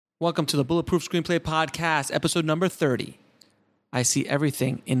Welcome to the Bulletproof Screenplay Podcast, episode number 30. I see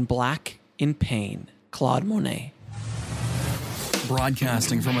everything in black, in pain. Claude Monet.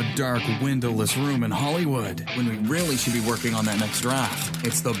 Broadcasting from a dark, windowless room in Hollywood, when we really should be working on that next draft.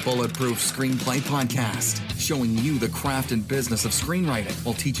 It's the Bulletproof Screenplay Podcast, showing you the craft and business of screenwriting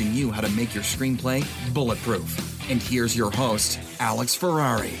while teaching you how to make your screenplay bulletproof. And here's your host, Alex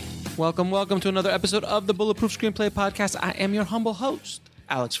Ferrari. Welcome to another episode of the Bulletproof Screenplay Podcast. I am your humble host,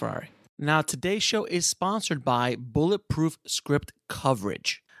 Alex Ferrari. Now, today's show is sponsored by Bulletproof Script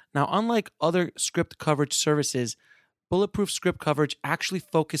Coverage. Now, unlike other script coverage services, Bulletproof Script Coverage actually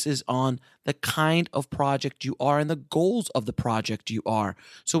focuses on the kind of project you are and the goals of the project you are.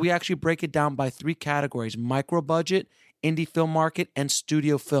 So we actually break it down by three categories: micro budget, indie film market, and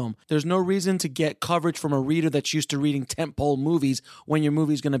studio film. There's no reason to get coverage from a reader that's used to reading tentpole movies when your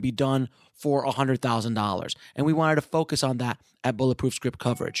movie's going to be done for $100,000. And we wanted to focus on that at Bulletproof Script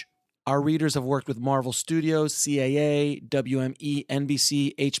Coverage. Our readers have worked with Marvel Studios, CAA, WME,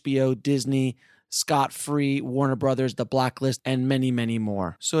 NBC, HBO, Disney, Scott Free, Warner Brothers, The Blacklist, and many, many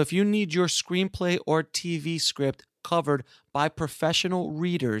more. So if you need your screenplay or TV script covered by professional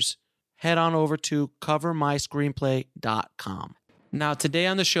readers, head on over to covermyscreenplay.com. Now, today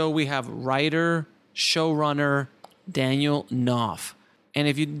on the show, we have writer, showrunner, Daniel Knauf. And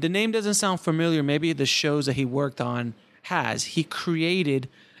if the name doesn't sound familiar, maybe the shows that he worked on has. He created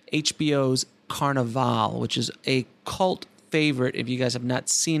HBO's Carnivàle, which is a cult favorite. If you guys have not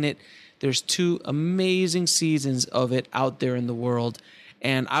seen it, there's 2 amazing seasons of it out there in the world.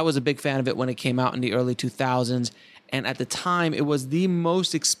 And I was a big fan of it when it came out in the early 2000s. And at the time, it was the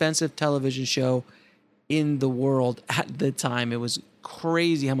most expensive television show in the world at the time. It was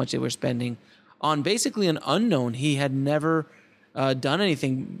crazy how much they were spending on basically an unknown. He had never done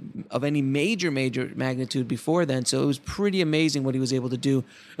anything of any major magnitude before then. So it was pretty amazing what he was able to do.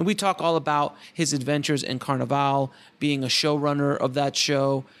 And we talk all about his adventures in Carnivàle, being a showrunner of that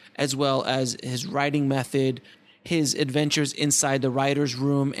show, as well as his writing method, his adventures inside the writer's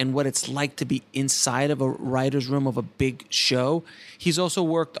room, and what it's like to be inside of a writer's room of a big show. He's also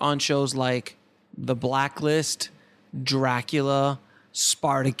worked on shows like The Blacklist, Dracula,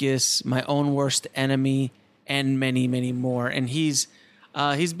 Spartacus, My Own Worst Enemy, and many, many more. And he's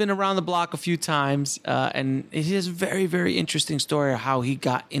been around the block a few times, and he has a very, very interesting story of how he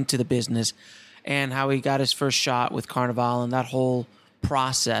got into the business and how he got his first shot with Carnivàle and that whole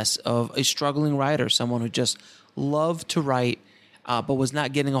process of a struggling writer, someone who just loved to write, but was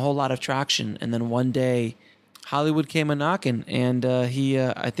not getting a whole lot of traction. And then one day, Hollywood came a-knocking, and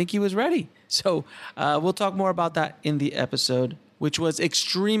I think he was ready. So we'll talk more about that in the episode, which was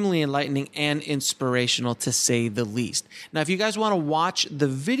extremely enlightening and inspirational, to say the least. Now, if you guys want to watch the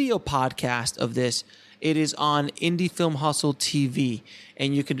video podcast of this, it is on Indie Film Hustle TV,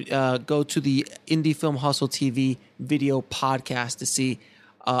 and you could go to the Indie Film Hustle TV video podcast to see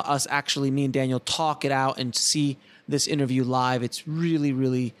us actually, me and Daniel, talk it out and see this interview live. It's really,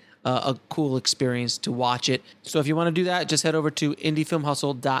 really a cool experience to watch it. So if you want to do that, just head over to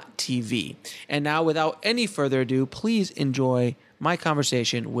indiefilmhustle.tv. And now, without any further ado, please enjoy my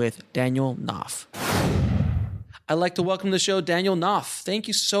conversation with Daniel Knauf. I'd like to welcome to the show Daniel Knauf. Thank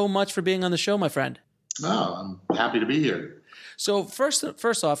you so much for being on the show, my friend. Oh, I'm happy to be here. So first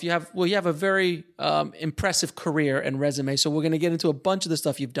off, you have a very impressive career and resume. So we're going to get into a bunch of the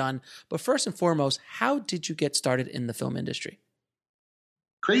stuff you've done. But first and foremost, how did you get started in the film industry?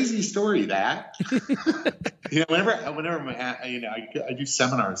 Crazy story that. Whenever I do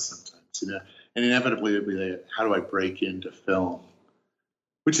seminars sometimes, and inevitably it'll be like, how do I break into film?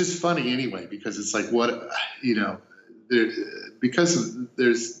 Which is funny anyway, because it's like because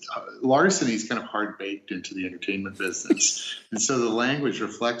there's larceny is kind of hard baked into the entertainment business, and so the language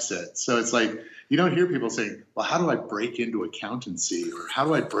reflects it. So it's like you don't hear people saying, "Well, how do I break into accountancy?" or "How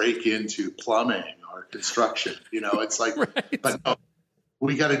do I break into plumbing or construction?" It's like, right. But no,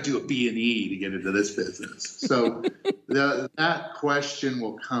 we got to do a B&E to get into this business. So that question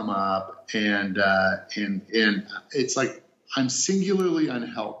will come up, and it's like I'm singularly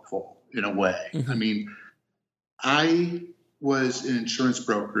unhelpful in a way. Mm-hmm. I mean, I was an insurance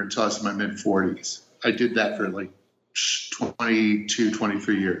broker until I was in my mid-40s. I did that for like 22,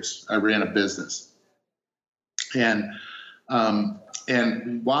 23 years. I ran a business. And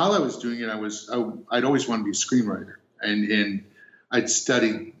while I was doing it, I'd always wanted to be a screenwriter. And I'd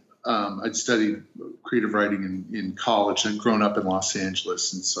studied creative writing in college and grown up in Los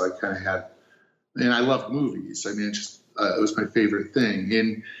Angeles. And so I kind of had, and I loved movies. I mean, it was my favorite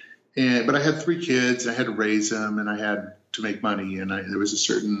thing. But I had 3 kids, and I had to raise them, and I had to make money, and there was a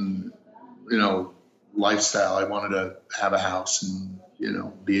certain, lifestyle. I wanted to have a house and,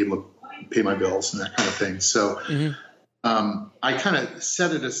 be able to pay my bills and that kind of thing. So I kind of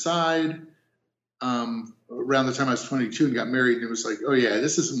set it aside around the time I was 22 and got married, and it was like, oh yeah,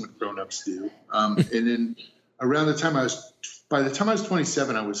 this isn't what grown-ups do. And then around the time by the time I was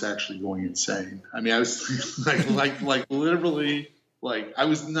 27, I was actually going insane. I mean, I was like literally, like, I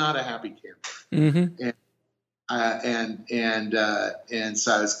was not a happy camper. And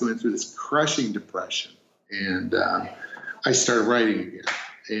so I was going through this crushing depression, and I started writing again,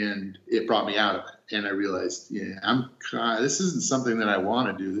 and it brought me out of it. And I realized, this isn't something that I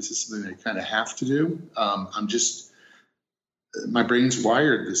want to do. This is something that I kind of have to do. My brain's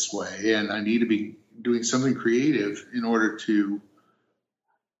wired this way, and I need to be doing something creative in order to,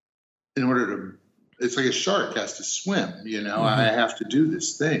 it's like a shark has to swim, I have to do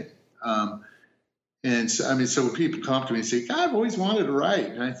this thing. And so, so when people come up to me and say, God, I've always wanted to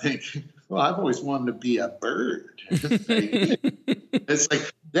write. And I think, well, I've always wanted to be a bird. It's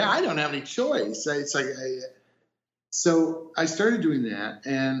like, I don't have any choice. It's like, so I started doing that,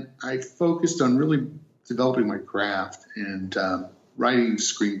 and I focused on really developing my craft and writing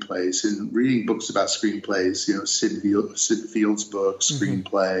screenplays and reading books about screenplays, Sid Field's book,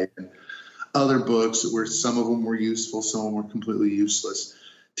 Screenplay, and other books where some of them were useful, some of them were completely useless.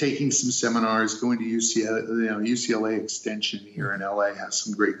 Taking some seminars, going to UCLA Extension here in LA has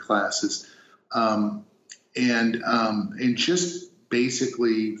some great classes, and just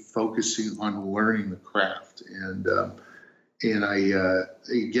basically focusing on learning the craft and I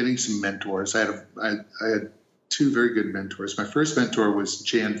getting some mentors. I had two very good mentors. My first mentor was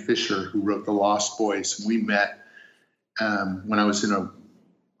Jan Fisher, who wrote The Lost Boys. We met when I was in a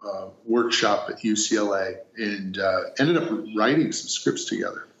workshop at UCLA, and ended up writing some scripts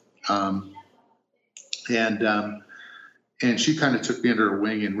together. And she kind of took me under her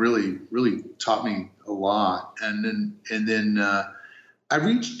wing and really taught me a lot. And then I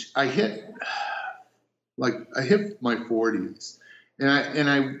hit my 40s,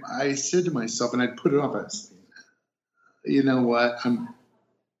 and I said to myself, and I'd put it up, I was thinking, you know what,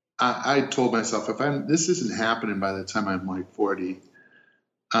 I told myself, this isn't happening by the time I'm like 40,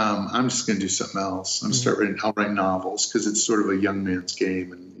 I'm just going to do something else. I'll write novels, because it's sort of a young man's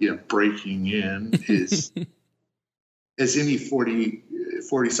game, and breaking in is as any 40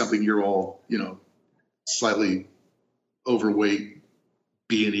 something year old, slightly overweight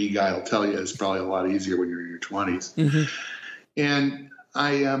B&E guy will tell you, is probably a lot easier when you're in your 20s. And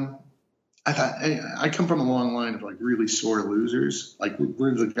I thought, I come from a long line of like really sore losers. Like,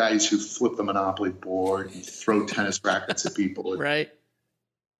 we're the guys who flip the Monopoly board and throw tennis rackets at people. Right.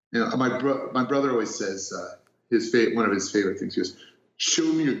 My brother always says one of his favorite things is, show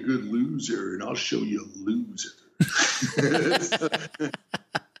me a good loser and I'll show you a loser.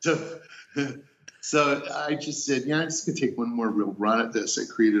 So I just said, I'm just going to take one more real run at this. I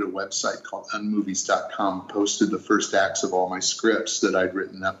created a website called unmovies.com, posted the first acts of all my scripts that I'd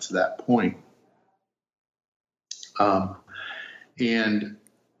written up to that point. And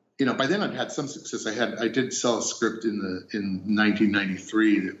by then I'd had some success. I did sell a script in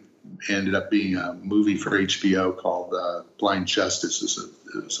 1993 that ended up being a movie for HBO called Blind Justice. It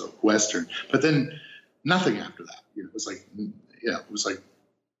was a Western, but then nothing after that. It was like,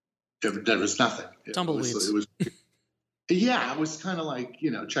 there was nothing. Tumbleweeds. It was kind of like,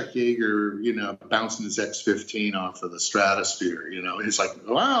 Chuck Yeager, bouncing his X-15 off of the stratosphere, it's like,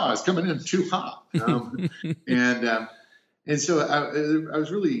 wow, it's coming in too hot. And so I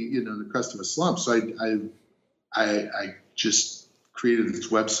was really, the crust of a slump. So I just created this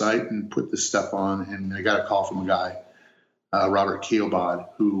website and put this stuff on, and I got a call from a guy, Robert Keelbod,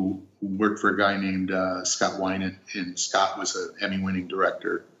 who worked for a guy named Scott Wynant, and Scott was an Emmy-winning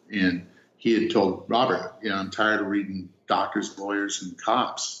director. And he had told Robert, I'm tired of reading doctors, lawyers, and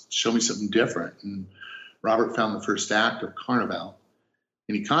cops. Show me something different. And Robert found the first act of Carnivàle.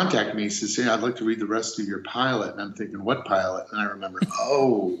 And he contacted me. He says, I'd like to read the rest of your pilot. And I'm thinking, what pilot? And I remember,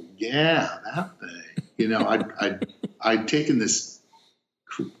 oh, yeah, that thing. I'd taken this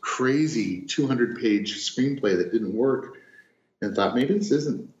crazy 200-page screenplay that didn't work and thought, maybe this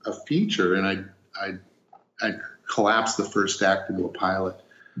isn't a feature. And I collapsed the first act into a pilot.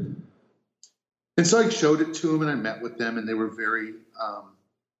 And so I showed it to them, and I met with them, and they were very,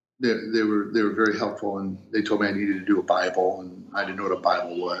 they were very helpful, and they told me I needed to do a Bible, and I didn't know what a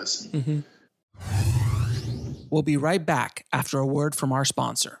Bible was. We'll be right back after a word from our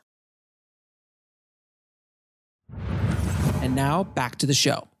sponsor. And now back to the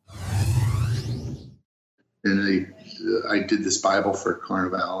show. And I did this Bible for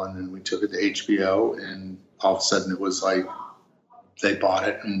Carnivàle, and then we took it to HBO, and all of a sudden it was like they bought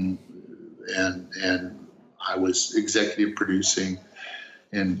it, and I was executive producing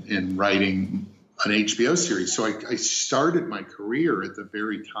and writing an HBO series. So I started my career at the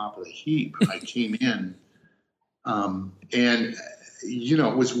very top of the heap. I came in, and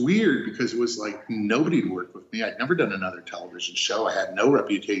it was weird because it was like nobody had worked with me. I'd never done another television show. I had no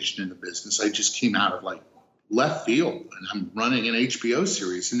reputation in the business. I just came out of like left field, and I'm running an HBO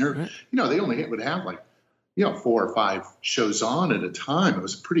series, and they're, Right. they only would have like, 4 or 5 shows on at a time. It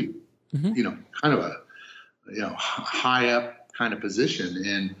was pretty, kind of a, high up kind of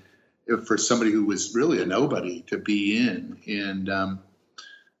position. And for somebody who was really a nobody to be in. And,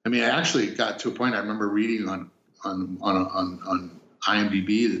 I actually got to a point, I remember reading on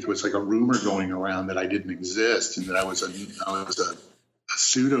IMDb that there was like a rumor going around that I didn't exist and that I was a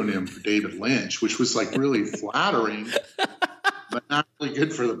pseudonym for David Lynch, which was like really flattering, but not really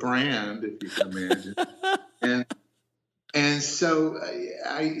good for the brand, if you can imagine. And so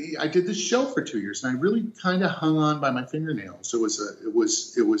I did this show for 2 years, and I really kind of hung on by my fingernails. It was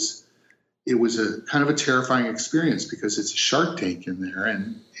a kind of a terrifying experience because it's a Shark Tank in there,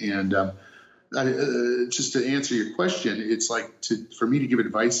 and just to answer your question, it's like for me to give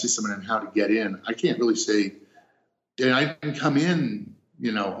advice to someone on how to get in. I can't really say. And I didn't come in,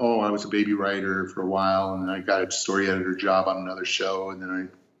 I was a baby writer for a while, and I got a story editor job on another show, and then I,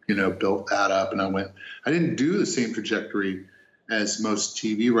 built that up, and I didn't do the same trajectory as most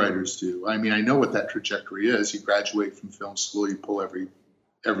TV writers do. I know what that trajectory is. You graduate from film school, you pull every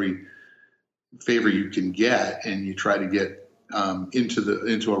favor you can get, and you try to get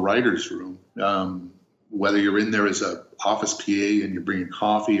into a writer's room, whether you're in there as a office PA and you're bringing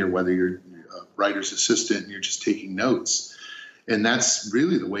coffee, or whether you're a writer's assistant and you're just taking notes. And that's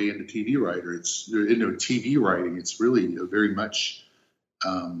really the way into TV writer. It's into TV writing. It's really a very much,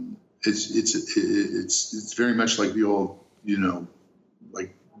 it's very much like the old,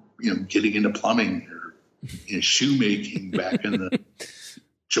 getting into plumbing or shoemaking back in the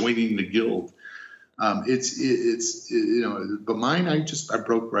joining the guild. But mine, I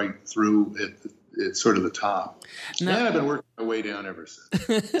broke right through at sort of the top. And I've been working my way down ever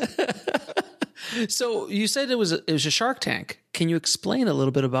since. So you said it was a Shark Tank. Can you explain a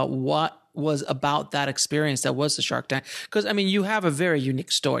little bit about what was about that experience that was the Shark Tank? Because, you have a very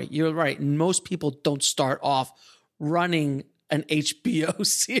unique story. You're right. Most people don't start off running an HBO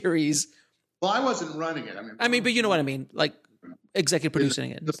series. Well, I wasn't running it. But you know what I mean? Like executive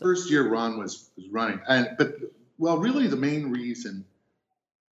producing it. The first year Ron was running. But really the main reason,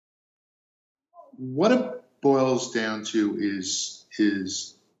 what it boils down to is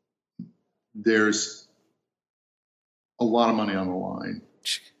there's a lot of money on the line,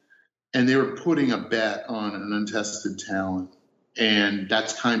 and they were putting a bet on an untested talent, and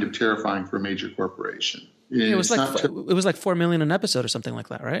that's kind of terrifying for a major corporation. It was like $4 million an episode or something like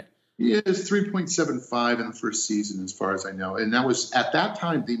that, right? Yeah, it's 3.75 in the first season, as far as I know, and that was at that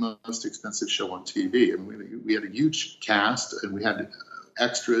time the most expensive show on TV. We had a huge cast, and we had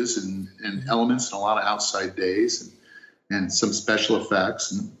extras and elements, and a lot of outside days, and some special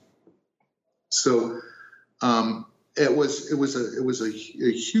effects, and so it was a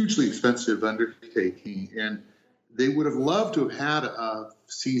hugely expensive undertaking, and they would have loved to have had a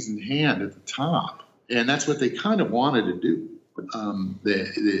seasoned hand at the top, and that's what they kind of wanted to do.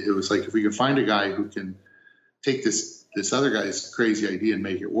 It was like, if we could find a guy who can take this other guy's crazy idea and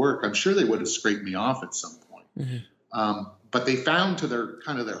make it work, I'm sure they would have scraped me off at some point. Mm-hmm. But they found to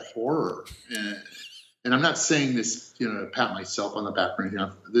their horror. And I'm not saying this, to pat myself on the back or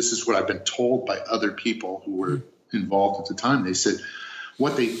anything. This is what I've been told by other people who were involved at the time. They said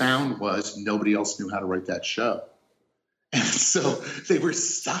what they found was nobody else knew how to write that show. And so they were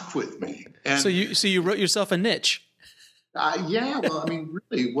stuck with me. And so you wrote yourself a niche. Yeah. Well,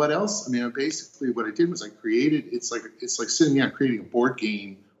 really, what else? Basically what I did was I created, it's like sitting down creating a board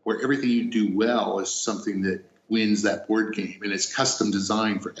game where everything you do well is something that wins that board game. And it's custom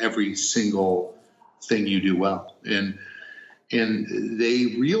designed for every single thing you do well. And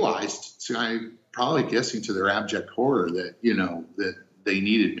they realized, I'm probably guessing to their abject horror, that, that they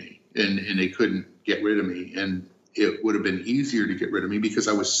needed me and they couldn't get rid of me. And it would have been easier to get rid of me because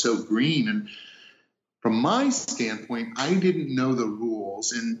I was so green. And from my standpoint, I didn't know the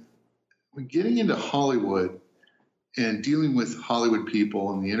rules. And when getting into Hollywood and dealing with Hollywood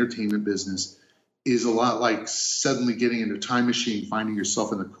people in the entertainment business is a lot like suddenly getting into a time machine, finding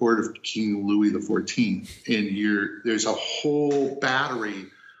yourself in the court of King Louis XIV, and there's a whole battery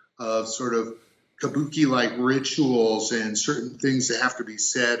of sort of kabuki-like rituals and certain things that have to be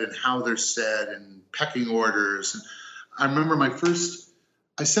said and how they're said and pecking orders. And I remember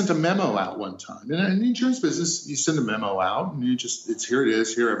I sent a memo out one time. And in the insurance business, you send a memo out and here it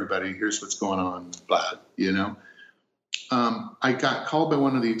is, here everybody, here's what's going on, blah, I got called by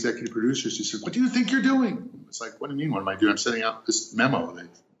one of the executive producers. He said, "What do you think you're doing?" It's like, "What do you mean? What am I doing? I'm sending out this memo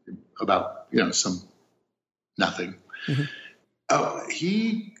about, some nothing." Mm-hmm. Oh,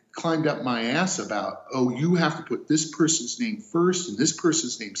 he climbed up my ass about, you have to put this person's name first and this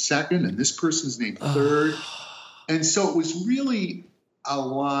person's name second and this person's name third. And so it was really a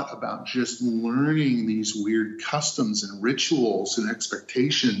lot about just learning these weird customs and rituals and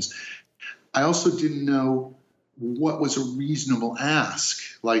expectations. I also didn't know what was a reasonable ask.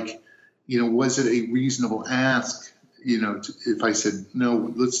 Like, was it a reasonable ask, if I said,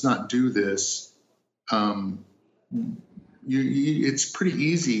 "No, let's not do this." It's pretty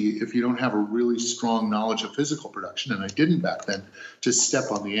easy if you don't have a really strong knowledge of physical production, and I didn't back then, to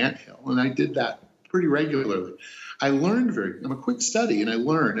step on the anthill. And I did that pretty regularly. I learned I'm a quick study, and I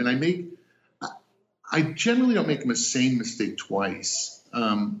learned, and I generally don't make the same mistake twice.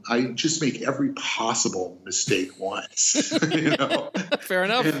 I just make every possible mistake once, Fair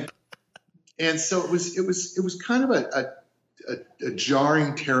enough. And so it was kind of a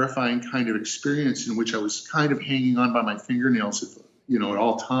jarring, terrifying kind of experience in which I was kind of hanging on by my fingernails, at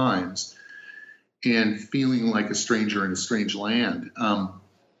all times, and feeling like a stranger in a strange land.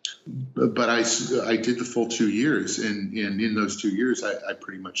 But I did the full 2 years, and in those 2 years, I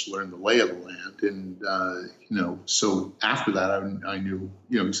pretty much learned the lay of the land. And, so after that, I knew,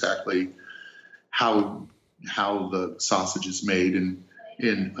 exactly how the sausage is made, and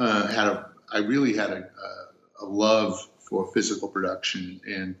I really had a love for physical production,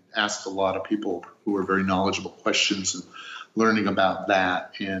 and asked a lot of people who were very knowledgeable questions, and learning about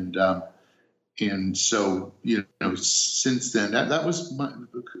that. And so, since then, that was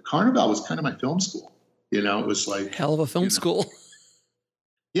Carnivàle was kind of my film school. It was like hell of a film school.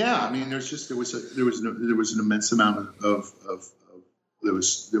 Yeah, I mean, there was an immense amount of there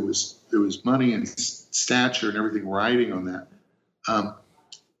was money and stature and everything riding on that.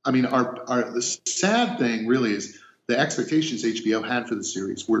 I mean, the sad thing really is the expectations HBO had for the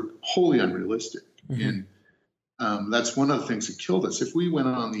series were wholly unrealistic. Mm-hmm. And that's one of the things that killed us. If we went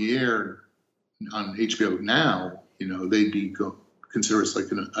on the air on HBO now, they'd consider us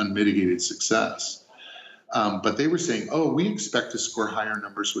like an unmitigated success. But they were saying, we expect to score higher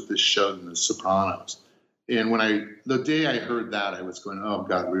numbers with this show than The Sopranos. And the day I heard that, I was going, oh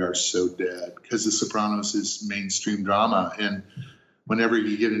God, we are so dead, because The Sopranos is mainstream drama. And whenever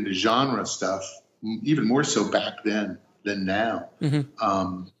you get into genre stuff, even more so back then than now,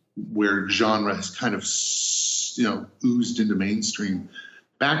 mm-hmm. Where genre has kind of, oozed into mainstream.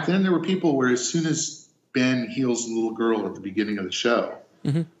 Back then, there were people where as soon as Ben heals the little girl at the beginning of the show,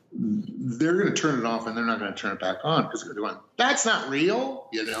 mm-hmm. they're going to turn it off and they're not going to turn it back on, because they're going, that's not real,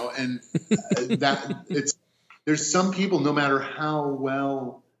 and there's some people, no matter how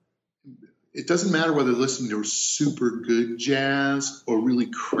well, it doesn't matter whether they're listening to super good jazz or really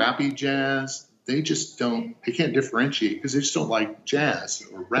crappy jazz. They can't differentiate, because they just don't like jazz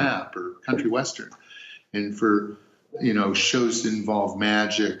or rap or country western. And for, shows that involve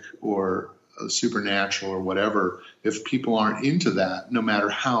magic or supernatural or whatever, if people aren't into that, no matter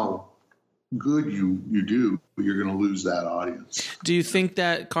how good you do, you're going to lose that audience. Do you think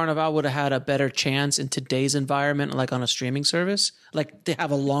that Carnivàle would have had a better chance in today's environment, like on a streaming service, like to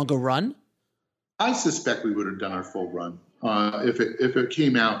have a longer run? I suspect we would have done our full run if it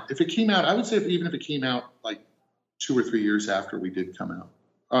came out. If it came out, I would say even if it came out like 2 or 3 years after we did come out,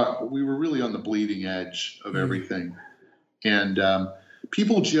 we were really on the bleeding edge of everything, and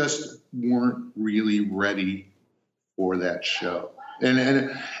people just weren't really ready for that show. And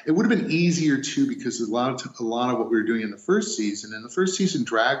it would have been easier too, because a lot of what we were doing in the first season, and the first season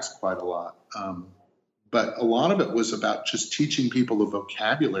drags quite a lot. But a lot of it was about just teaching people the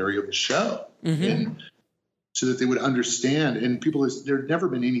vocabulary of the show, mm-hmm. and so that they would understand. And there had never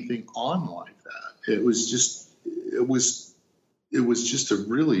been anything on like that. It was just a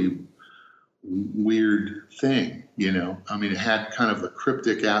really weird thing, I mean, it had kind of the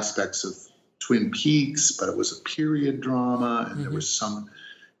cryptic aspects of Twin Peaks, but it was a period drama, and mm-hmm. there was some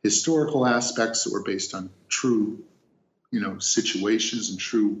historical aspects that were based on true, situations and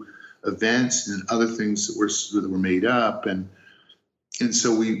true events, and other things that were made up, and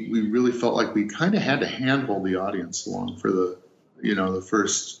so we really felt like we kind of had to handhold the audience along for the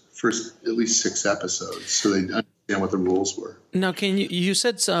first at least 6 episodes, so they'd understand what the rules were. Now, you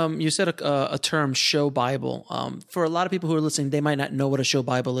said a term, show Bible. For a lot of people who are listening, they might not know what a show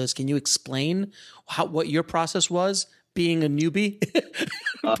Bible is. Can you explain what your process was, being a newbie,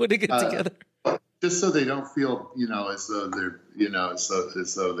 putting it together? just so they don't feel, as though they're, as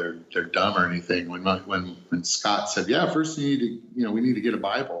though they're dumb or anything. When Scott said, "Yeah, first you need to, we need to get a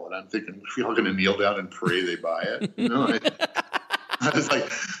Bible," and I'm thinking, we all going to kneel down and pray they buy it. I was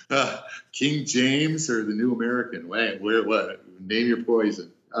like, King James or the New American? Wait, what? Name your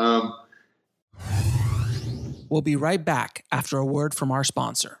poison. We'll be right back after a word from our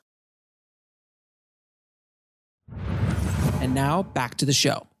sponsor. And now back to the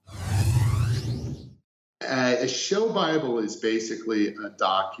show. A show Bible is basically a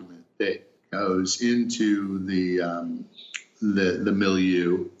document that goes into the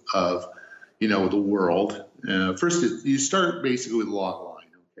milieu of, the world. First, you start basically with the log line.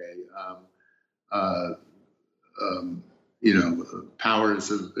 Powers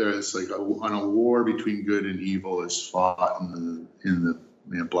of there's like on a war between good and evil is fought in the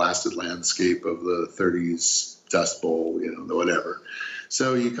blasted landscape of the 30s Dust Bowl, whatever.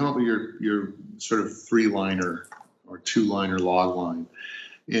 So you come up with your sort of 3-liner or 2-liner log line,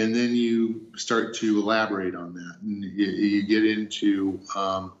 and then you start to elaborate on that, and you get into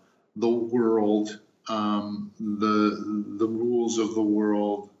the world, the rules of the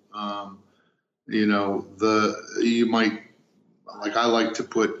world. You might, like, I like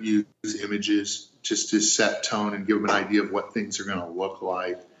to use images just to set tone and give them an idea of what things are going to look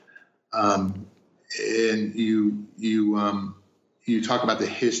like. And you talk about the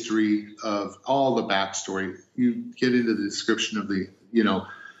history of all the backstory. You get into the description of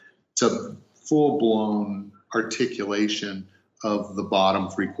it's a full-blown articulation of the bottom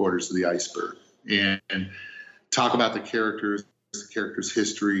 3/4 of the iceberg, and talk about the characters'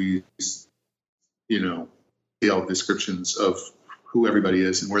 histories, detailed descriptions of who everybody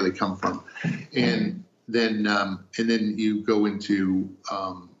is and where they come from, and then you go into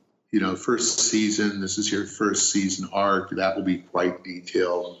first season. This is your first season arc. That will be quite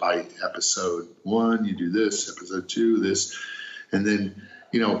detailed by episode 1. You do this, episode 2, this, and then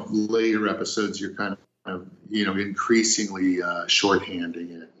later episodes you're kind of increasingly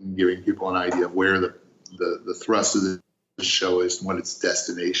shorthanding it and giving people an idea of where the thrust of the show is and what its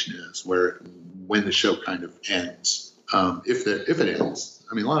destination is, when the show kind of ends, if it ends.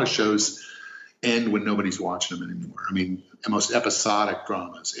 I mean, a lot of shows end when nobody's watching them anymore. I mean, the most episodic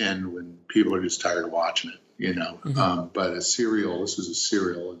dramas end when people are just tired of watching it, Mm-hmm. But this was a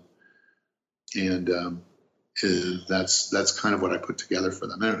serial, and that's kind of what I put together for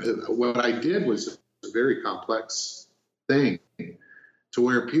them. And what I did was a very complex thing, to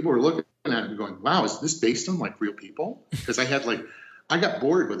where people were looking at it and going, "Wow, is this based on like real people?" Because I got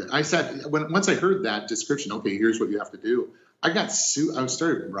bored with it. I said, once I heard that description, okay, here's what you have to do. I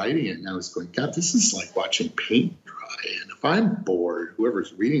started writing it, and I was going, God, this is like watching paint dry. And if I'm bored,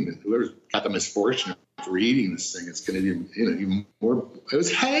 whoever's reading it, whoever's got the misfortune of reading this thing, it's going to be, even more. It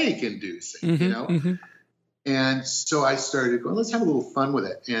was headache inducing, Mm-hmm. And so I started going, let's have a little fun with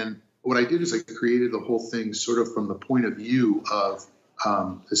it. And what I did is I created the whole thing sort of from the point of view of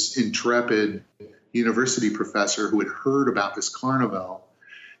this intrepid university professor who had heard about this Carnivàle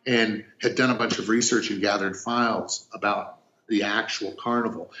and had done a bunch of research and gathered files about the actual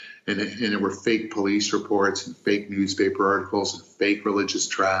carnival. And there were fake police reports and fake newspaper articles and fake religious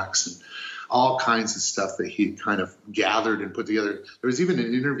tracts and all kinds of stuff that he kind of gathered and put together. There was even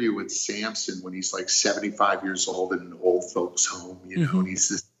an interview with Samson when he's like 75 years old in an old folks home, Mm-hmm. And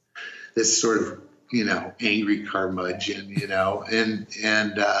he's this sort of, angry curmudgeon,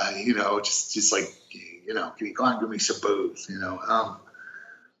 and just like, can you go on and give me some booze,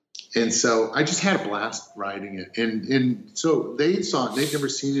 and so I just had a blast writing it. And so they saw it, they'd never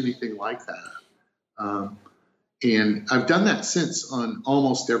seen anything like that. And I've done that since on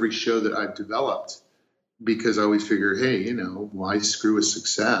almost every show that I've developed, because I always figure, hey, why screw with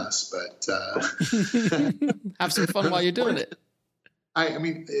success? But have some fun while you're doing it. I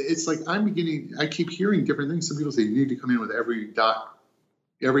mean, it's like I keep hearing different things. Some people say you need to come in with every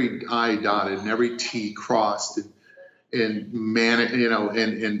I dotted and every T crossed and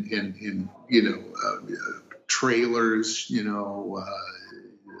trailers,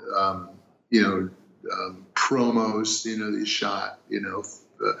 promos, that you shot,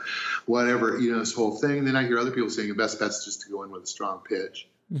 whatever, this whole thing. And then I hear other people saying the best bet's just to go in with a strong pitch.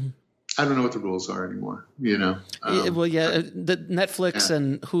 Mm-hmm. I don't know what the rules are anymore, the Netflix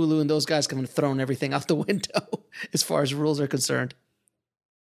and Hulu and those guys come and thrown everything out the window as far as rules are concerned.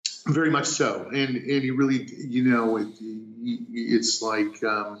 Very much so. And you really, it's like,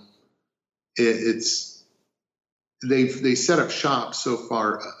 they set up shop so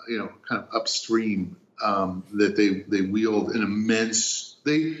far, kind of upstream, that they wield an immense,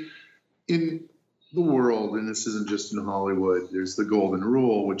 the world, and this isn't just in Hollywood, there's the golden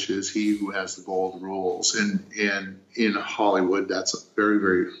rule, which is he who has the gold rules. And in Hollywood, that's very,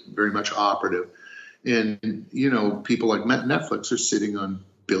 very, very much operative. And, people like Netflix are sitting on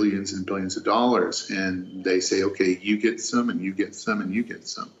billions and billions of dollars, and they say, okay, you get some, and you get some, and you get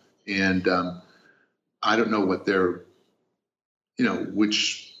some. And I don't know what their,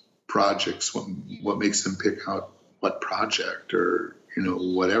 which projects, what makes them pick out what project or,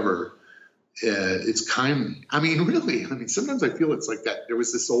 whatever. It's really, sometimes I feel it's like that. There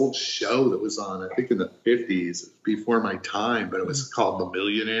was this old show that was on, I think in the 50s, before my time, but it was called The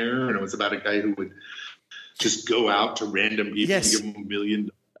Millionaire. And it was about a guy who would just go out to random people Yes. and give them $1 million.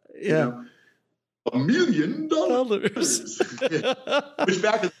 Yeah. $1 million. Which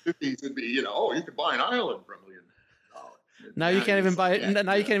back in the 50s would be, you could buy an island for $1 million. Now you can't even buy it.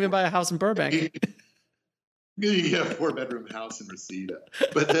 Now you can't even buy a house in Burbank. Yeah, 4-bedroom house in Reseda,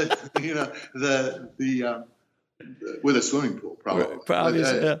 but the with a swimming pool, probably.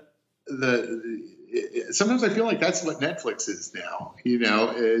 Obviously, sometimes I feel like that's what Netflix is now.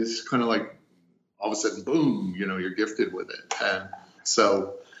 Is kind of like all of a sudden, boom, you're gifted with it, and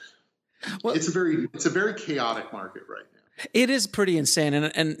so it's a very chaotic market right now. It is pretty insane.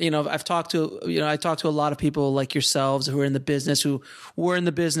 And I've talked to, I talk to a lot of people like yourselves who are in the business, who were in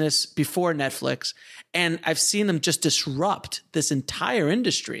the business before Netflix. And I've seen them just disrupt this entire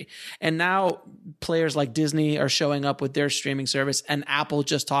industry. And now players like Disney are showing up with their streaming service, and Apple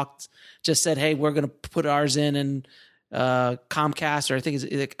just said, hey, we're going to put ours in, and Comcast, or I think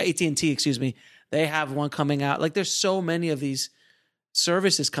it's AT&T, excuse me. They have one coming out. Like, there's so many of these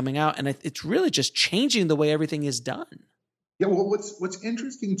services coming out, and it's really just changing the way everything is done. Yeah, well, what's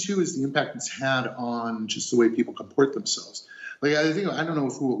interesting too is the impact it's had on just the way people comport themselves. Like, I don't know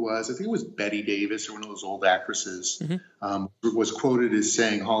who it was. I think it was Bette Davis, or one of those old actresses, was quoted as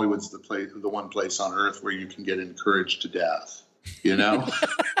saying, "Hollywood's the one place on earth where you can get encouraged to death."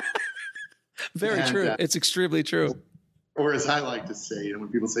 Very true. It's extremely true. Or as I like to say, when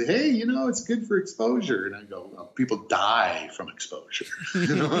people say, "Hey, it's good for exposure," and I go, well, "People die from exposure."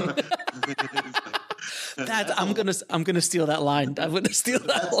 I'm gonna steal that line. I'm gonna steal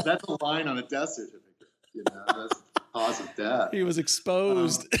that line. That's a line on a death certificate. That's the cause of death. He was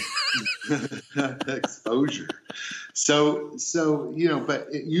exposed. Exposure. So but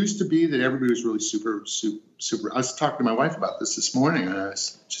it used to be that everybody was really super. I was talking to my wife about this morning, and I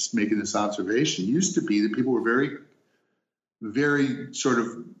was just making this observation. It used to be that people were very, very sort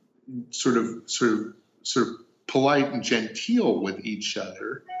of polite and genteel with each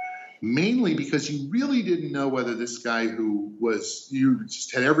other, mainly because you really didn't know whether this guy you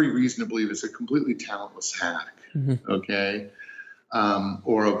just had every reason to believe is a completely talentless hack, okay,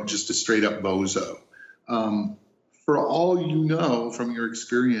 or just a straight up bozo. For all you know from your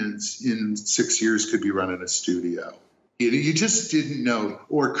experience, in 6 years could be running a studio. You just didn't know,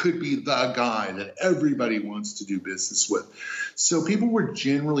 or could be the guy that everybody wants to do business with. So people were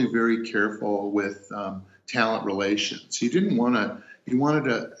generally very careful with talent relations. You wanted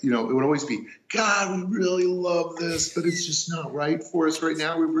to, it would always be, God, we really love this, but it's just not right for us right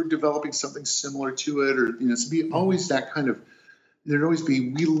now. We're developing something similar to it, or, so be always that kind of, there'd always be,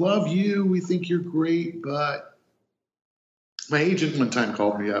 we love you, we think you're great, but my agent one time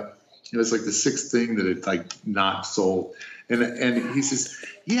called me up. It was like the sixth thing that had not sold. And he says,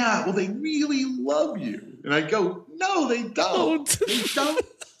 yeah, well, they really love you. And I go, no, they don't. They don't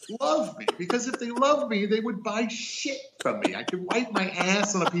love me, because if they love me, they would buy shit from me. I could wipe my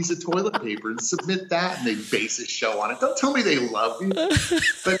ass on a piece of toilet paper and submit that, and they'd base a show on it. Don't tell me they love me.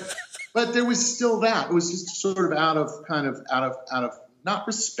 But there was still that. It was just sort of out of not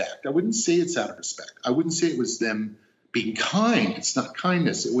respect. I wouldn't say it's out of respect. I wouldn't say it was them being kind. It's not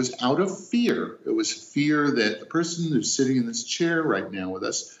kindness. It was out of fear. It was fear that the person who's sitting in this chair right now with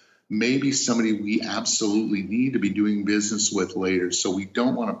us may be somebody we absolutely need to be doing business with later, so we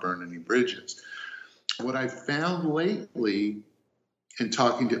don't want to burn any bridges. What I found lately in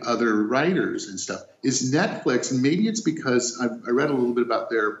talking to other writers and stuff is Netflix, and maybe it's because I read a little bit about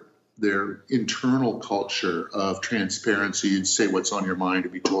their internal culture of transparency. You'd say what's on your mind, to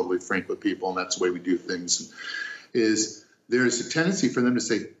be totally frank with people, and that's the way we do things. Is there's a tendency for them to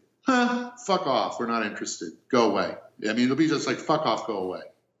say, fuck off, we're not interested, go away. I mean, it'll be just like, fuck off, go away.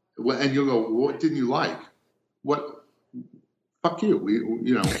 And you'll go, what didn't you like? What? Fuck you. We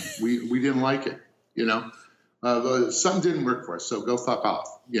didn't like it. Something didn't work for us, so go fuck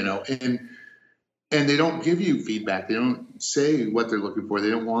off. And they don't give you feedback. They don't say what they're looking for. They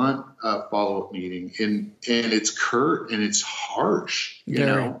don't want a follow-up meeting. And it's curt and it's harsh. You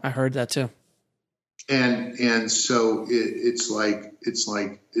know? I heard that too. And so it's like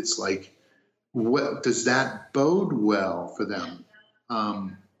what does that bode well for them?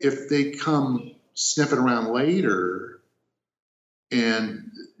 If they come sniffing around later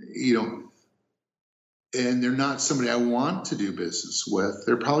and, and they're not somebody I want to do business with,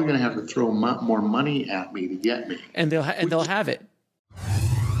 they're probably going to have to throw more money at me to get me. And they'll have it.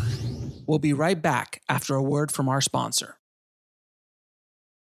 We'll be right back after a word from our sponsor.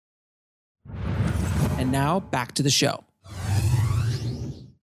 And now back to the show.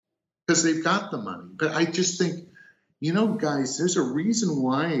 Because they've got the money. But I just think, guys, there's a reason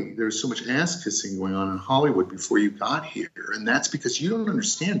why there's so much ass kissing going on in Hollywood before you got here. And that's because you don't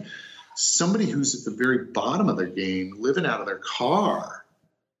understand. Somebody who's at the very bottom of their game, living out of their car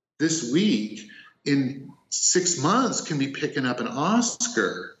this week, in 6 months can be picking up an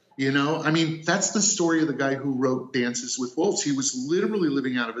Oscar. That's the story of the guy who wrote Dances with Wolves. He was literally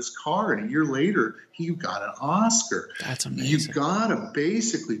living out of his car, and a year later, he got an Oscar. That's amazing. You've got to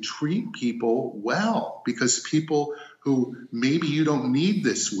basically treat people well, because people who maybe you don't need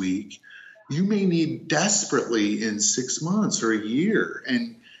this week, you may need desperately in 6 months or a year.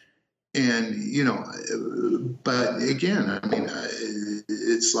 But again,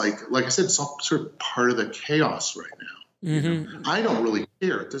 it's like I said, it's all sort of part of the chaos right now. Mm-hmm. I don't really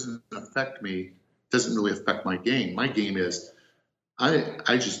care. It doesn't affect me. It doesn't really affect my game. My game is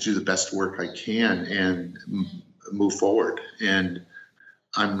I just do the best work I can and move forward. And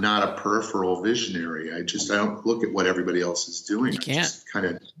I'm not a peripheral visionary. I don't look at what everybody else is doing. You can't. I just kind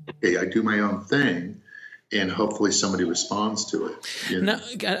of, I do my own thing, and hopefully somebody responds to it. Now,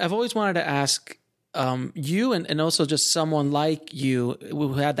 I've always wanted to ask you and also just someone like you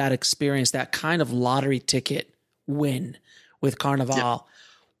who had that experience, that kind of lottery ticket win with Carnivàle. Yeah.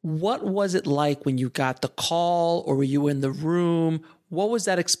 What was it like when you got the call, or were you in the room? What was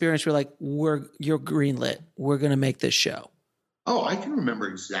that experience? You're like, you're greenlit. We're going to make this show. Oh, I can remember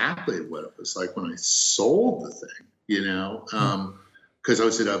exactly what it was like when I sold the thing, because I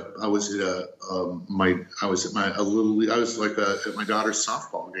was at my daughter's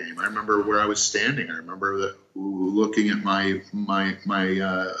softball game. I remember where I was standing. I remember looking at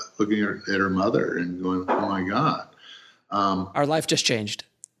looking at her mother and going, "Oh my God." Our life just changed.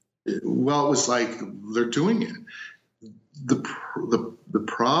 Well, it was like they're doing it. The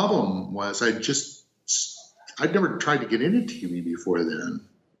problem was I'd never tried to get into TV before then.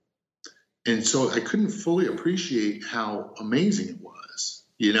 And so I couldn't fully appreciate how amazing it was.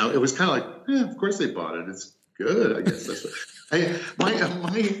 It was kind of like, of course they bought it. It's good. I guess that's what my dad,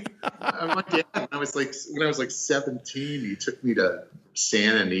 when I was like 17, he took me to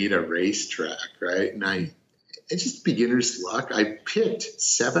Santa Anita racetrack, right? And it's just beginner's luck. I picked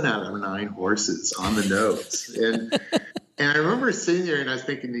 7 out of 9 horses on the nose. And I remember sitting there and I was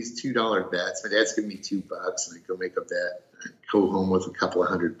making these $2 bets. My dad's giving me $2 and I go make a bet. I go home with a couple of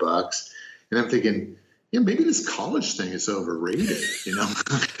 $100. And I'm thinking, maybe this college thing is overrated,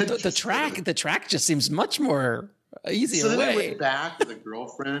 The track just seems much more easy. So then I went back with a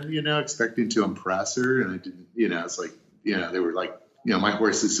girlfriend, expecting to impress her. And I didn't, it's like, they were like, my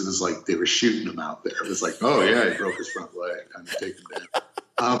horses, it was like they were shooting them out there. It was like, oh yeah, he broke his front leg. Time to take him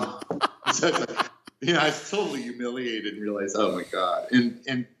down. So it's like, I was totally humiliated and realized, oh my God.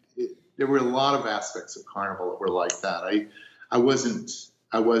 And there were a lot of aspects of Carnivàle that were like that.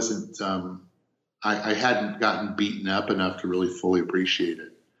 I hadn't gotten beaten up enough to really fully appreciate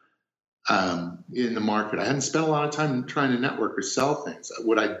it in the market. I hadn't spent a lot of time trying to network or sell things.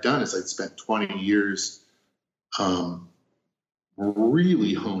 What I'd done is I'd spent 20 years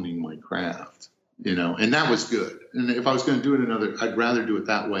really honing my craft, and that was good. And if I was going to do it I'd rather do it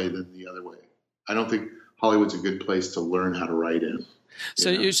that way than the other way. I don't think Hollywood's a good place to learn how to write in. So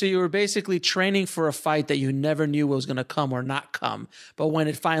you were basically training for a fight that you never knew was going to come or not come. But when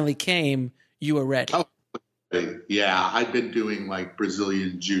it finally came, you were ready. Oh, yeah. I'd been doing like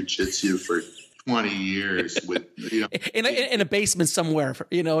Brazilian jiu-jitsu for 20 years with, in a basement somewhere,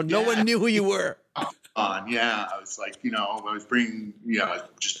 no one knew who you were. Yeah. I was like, I was bringing,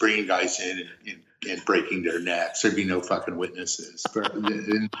 just bringing guys in and breaking their necks. There'd be no fucking witnesses.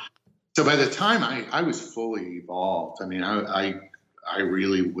 So by the time I was fully evolved, I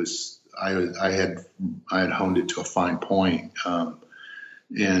really was. I had honed it to a fine point,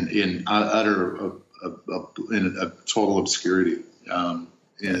 and in total obscurity.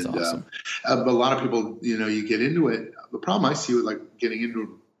 That's awesome. But a lot of people, you get into it. The problem I see with like getting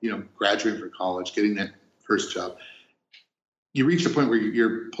into, graduating from college, getting that first job, you reach the point where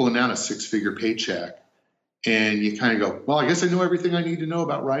you're pulling down a 6-figure paycheck. And you kind of go, well, I guess I know everything I need to know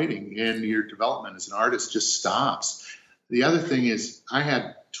about writing, and your development as an artist just stops. The other thing is I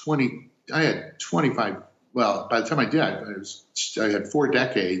had 25, well, by the time I did, I had 4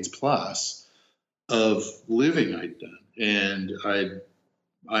 decades plus of living I'd done, and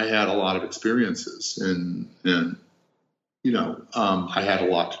I had a lot of experiences, and I had a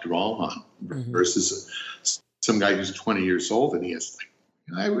lot to draw on versus some guy who's 20 years old and he has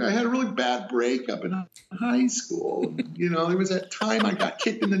I had a really bad breakup in high school. There was that time I got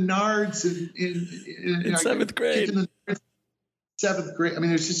kicked in the nards in seventh grade. Seventh grade. I mean,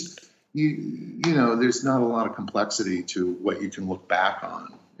 there's just there's not a lot of complexity to what you can look back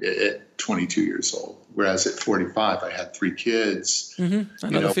on at 22 years old. Whereas at 45, I had 3 kids. I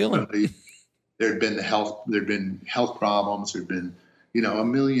know the feeling. There'd been health problems. There'd been a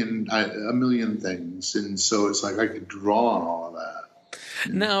million things, and so it's like I could draw on all of that.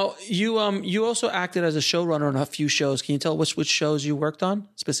 Now, you also acted as a showrunner on a few shows. Can you tell which shows you worked on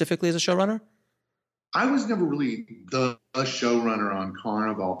specifically as a showrunner? I was never really the showrunner on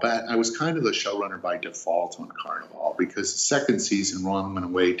Carnivàle, but I was kind of the showrunner by default on Carnivàle because the second season Ron went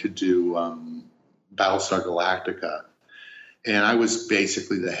away to do Battlestar Galactica, and I was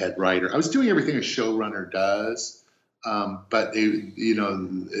basically the head writer. I was doing everything a showrunner does, but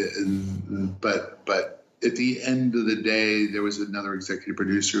at the end of the day, there was another executive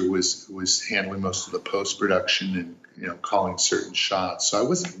producer who was handling most of the post-production and calling certain shots. So I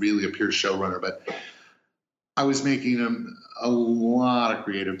wasn't really a pure showrunner, but I was making a lot of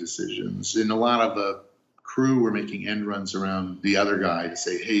creative decisions, and a lot of the crew were making end runs around the other guy to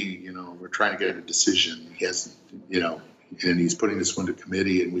say, hey, we're trying to get a decision. He hasn't, and he's putting this one to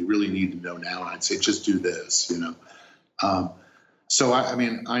committee, and we really need to know now. And I'd say, just do this, So,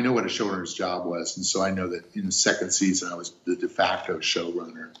 I know what a showrunner's job was, and so I know that in the second season I was the de facto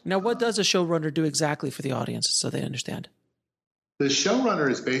showrunner. Now, what does a showrunner do exactly for the audience so they understand? The showrunner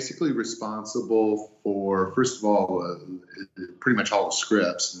is basically responsible for, first of all, pretty much all the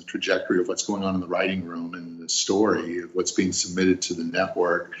scripts and the trajectory of what's going on in the writing room and the story of what's being submitted to the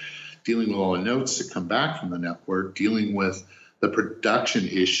network, dealing with all the notes that come back from the network, dealing with the production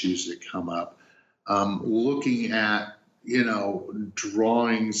issues that come up, looking at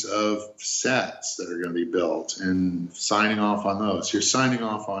drawings of sets that are going to be built and signing off on those. You're signing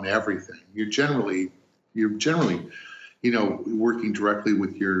off on everything. You're generally, working directly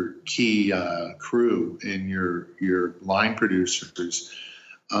with your key crew and your line producers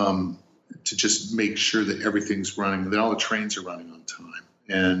to just make sure that everything's running, that all the trains are running on time,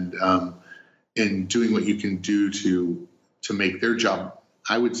 and doing what you can do to make their job,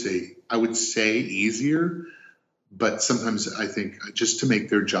 I would say easier. But sometimes I think just to make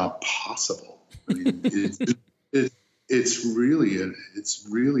their job possible. I mean, this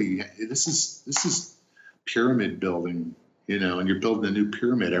is pyramid building, and you're building a new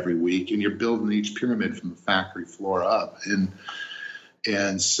pyramid every week, and you're building each pyramid from the factory floor up,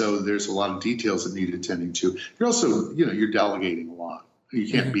 and so there's a lot of details that need attending to. You're also, you're delegating a lot.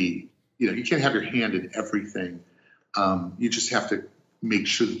 You can't be, you can't have your hand in everything. You just have to make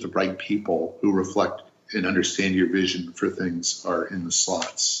sure that the right people who reflect and understand your vision for things are in the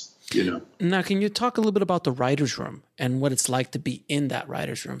slots, Now, can you talk a little bit about the writer's room and what it's like to be in that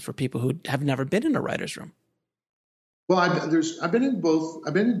writer's room for people who have never been in a writer's room? Well, I've been in both.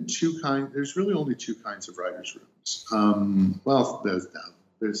 I've been in two kinds. There's really only two kinds of writers' rooms.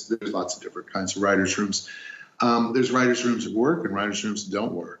 There's lots of different kinds of writers' rooms. There's writers' rooms that work and writers' rooms that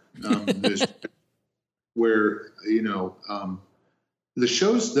don't work. There's where the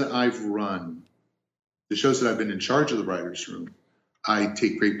shows that I've run, the shows that I've been in charge of the writers' room, I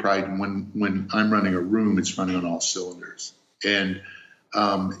take great pride in when I'm running a room, it's running on all cylinders. And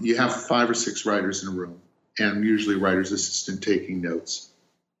you have 5 or 6 writers in a room, and usually a writer's assistant taking notes.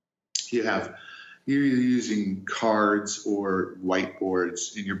 You're using cards or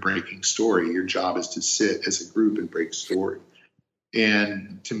whiteboards, and you're breaking story. Your job is to sit as a group and break story.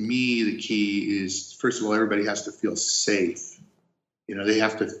 And to me, the key is, first of all, everybody has to feel safe. They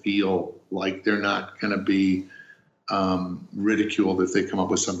have to feel like they're not going to be ridiculed if they come up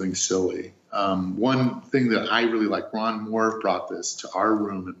with something silly. One thing that I really like, Ron Moore brought this to our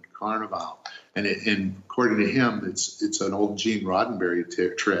room in Carnivàle, and according to him, it's an old Gene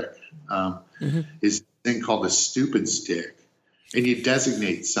Roddenberry trick. Is a thing called a stupid stick, and you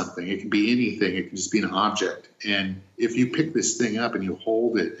designate something. It can be anything. It can just be an object. And if you pick this thing up and you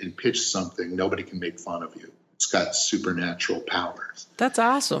hold it and pitch something, nobody can make fun of you. It's got supernatural powers. That's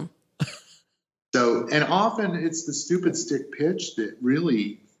awesome. So, and often it's the stupid stick pitch that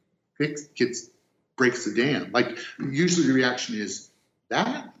really breaks the dam. Like, usually the reaction is,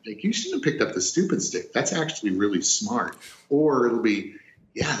 you shouldn't have picked up the stupid stick. That's actually really smart. Or it'll be,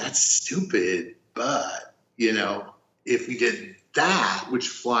 yeah, that's stupid, but, if you did that,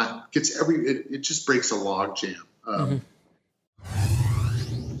 which it just breaks a log jam.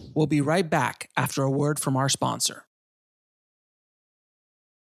 We'll be right back after a word from our sponsor.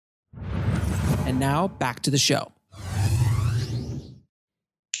 And now back to the show.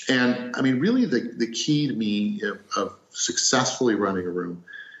 And I mean, really the key to me of successfully running a room,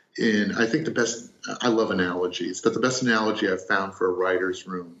 and I think I love analogies, but the best analogy I've found for a writer's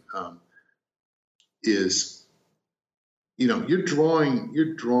room is, you're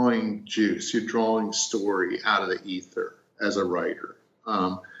drawing juice, you're drawing story out of the ether as a writer.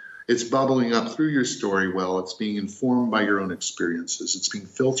 It's bubbling up through your story well. It's being informed by your own experiences. It's being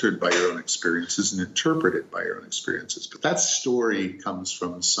filtered by your own experiences and interpreted by your own experiences. But that story comes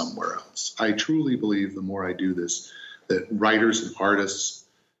from somewhere else. I truly believe the more I do this, that writers and artists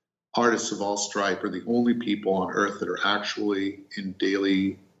of all stripe are the only people on earth that are actually in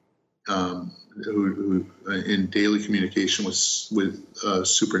daily in daily communication with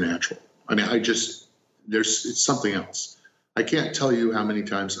supernatural. I mean, it's something else. I can't tell you how many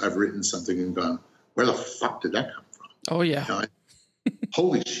times I've written something and gone, where the fuck did that come from? Oh, yeah.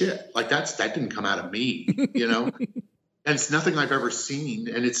 Holy shit. Like that didn't come out of me, And it's nothing I've ever seen,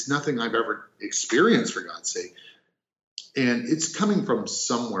 and it's nothing I've ever experienced, for God's sake. And it's coming from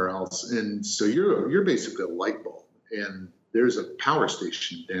somewhere else. And so you're basically a light bulb, and there's a power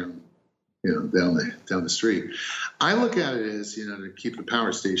station down the street. I look at it as, to keep the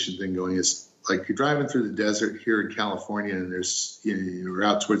power station thing going, is like you're driving through the desert here in California, and there's, you're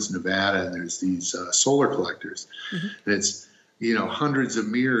out towards Nevada, and there's these solar collectors. Mm-hmm. And it's, hundreds of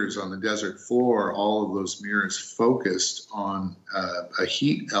mirrors on the desert floor, all of those mirrors focused on a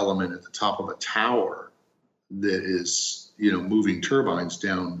heat element at the top of a tower that is, moving turbines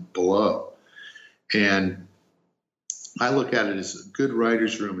down below. And I look at it as a good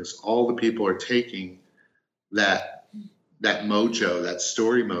writer's room is all the people are taking that mojo, that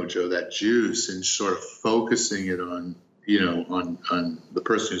story mojo, that juice, and sort of focusing it on, on the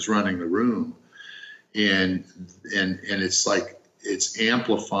person who's running the room. And it's like, it's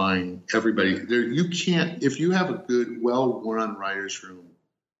amplifying everybody there. You can't, if you have a good, well-run writer's room,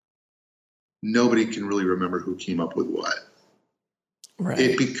 nobody can really remember who came up with what. Right.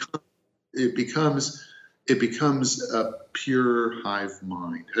 It becomes a pure hive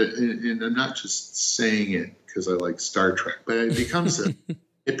mind. And I'm not just saying it because I like Star Trek, but it becomes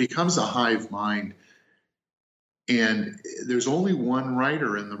a hive mind. And there's only one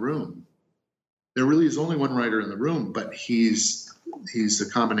writer in the room. There really is only one writer in the room, but he's the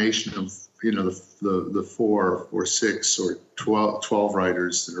combination of, the 4 or 6 or 12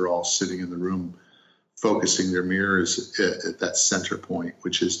 writers that are all sitting in the room, focusing their mirrors at that center point,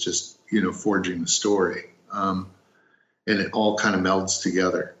 which is just, forging the story. And it all kind of melds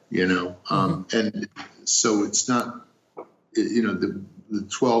together, and so it's not, the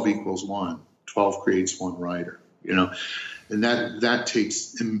 12 equals 1, 12 creates one writer, and that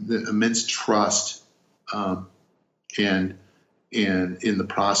takes immense trust, and in the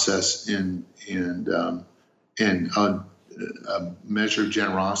process, and a measure of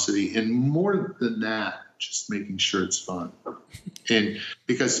generosity, and more than that, just making sure it's fun. And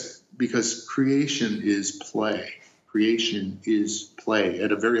because creation is play. Creation is play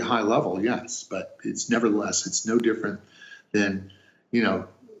at a very high level, yes, but it's nevertheless, it's no different than,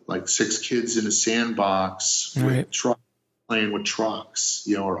 like 6 kids in a sandbox, right, with playing with trucks,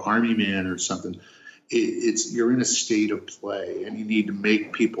 or Army Man or something. You're in a state of play, and you need to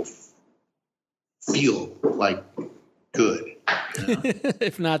make people feel like good.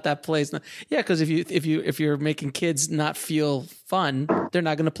 If not, that play's not. Yeah, because if you're making kids not feel fun, they're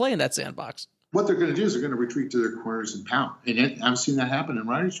not going to play in that sandbox. What they're going to do is they're going to retreat to their corners and pound. And I've seen that happen in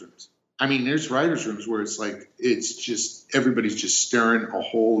writers' rooms. I mean, there's writers' rooms where it's like, it's just, everybody's just staring a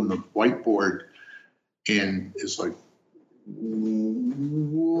hole in the whiteboard, and it's like,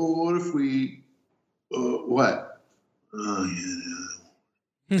 what if we, what? Oh,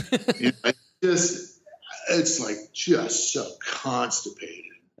 yeah. It's like just so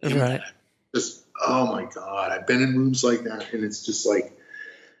constipated. Right. Just, oh my God, I've been in rooms like that, and it's just like,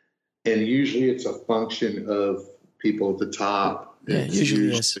 and usually it's a function of people at the top. Yeah,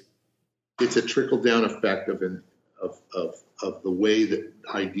 usually is. It's a trickle down effect of the way that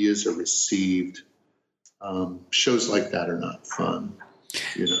ideas are received. Shows like that are not fun,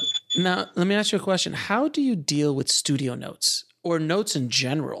 Now, let me ask you a question. How do you deal with studio notes or notes in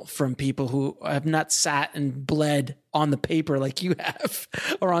general from people who have not sat and bled on the paper like you have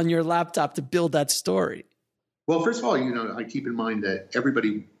or on your laptop to build that story? Well, first of all, I keep in mind that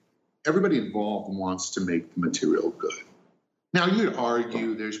everybody involved wants to make the material good. Now, you'd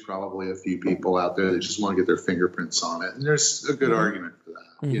argue there's probably a few people out there that just want to get their fingerprints on it, and there's a good argument for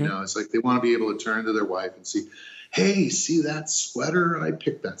that. Mm-hmm. It's like they want to be able to turn to their wife and see, hey, see that sweater? I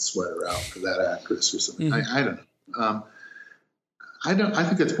picked that sweater out for that actress or something. Mm-hmm. I don't know. I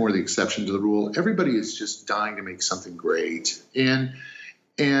think that's more the exception to the rule. Everybody is just dying to make something great. And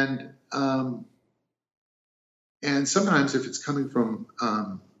sometimes if it's coming from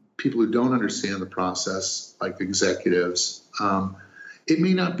people who don't understand the process, like executives, it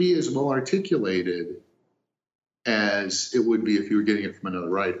may not be as well articulated as it would be if you were getting it from another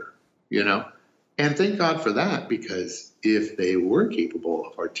writer, you know? And thank God for that, because if they were capable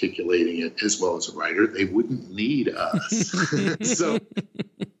of articulating it as well as a writer, they wouldn't need us. So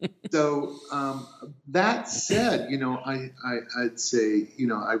that said, you know, I'd say, you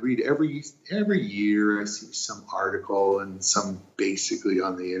know, I read every year I see some article and some basically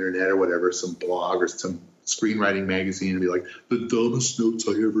on the internet or whatever, some blog or some screenwriting magazine, and be like, the dumbest notes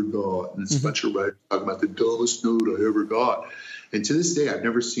I ever got. And it's a bunch of writers talking about the dumbest note I ever got. And to this day, I've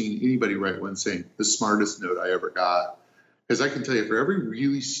never seen anybody write one saying the smartest note I ever got. Because I can tell you, for every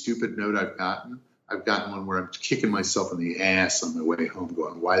really stupid note I've gotten one where I'm kicking myself in the ass on my way home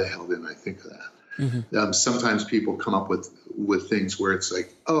going, why the hell didn't I think of that? Mm-hmm. Sometimes people come up with things where it's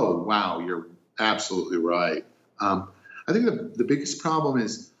like, oh, wow, you're absolutely right. I think the biggest problem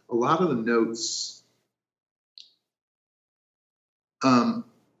is a lot of the notes, a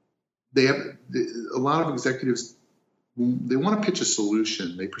lot of executives, they want to pitch a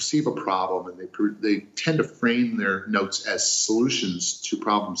solution. They perceive a problem, and they tend to frame their notes as solutions to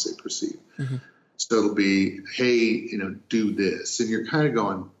problems they perceive. Mm-hmm. So it'll be, hey, you know, do this. And you're kind of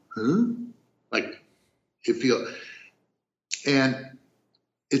going, huh? Like, and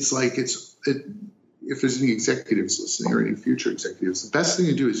it's like, if there's any executives listening or any future executives, the best thing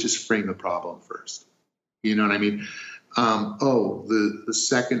to do is just frame the problem first. You know what I mean? The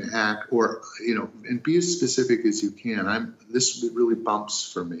second act, or, you know, and be as specific as you can. This really bumps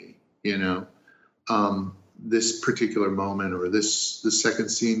for me, you know, this particular moment, or the second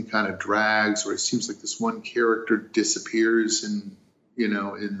scene kind of drags, or it seems like this one character disappears in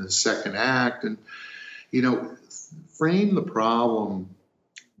the second act. And, you know, frame the problem.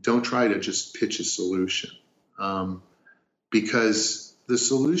 Don't try to just pitch a solution, because the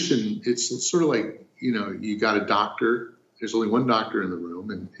solution, it's sort of like, you know, you got a doctor, there's only one doctor in the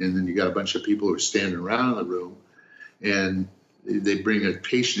room, and then you got a bunch of people who are standing around in the room, and they bring a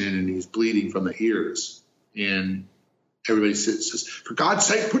patient in and he's bleeding from the ears. And everybody says, for God's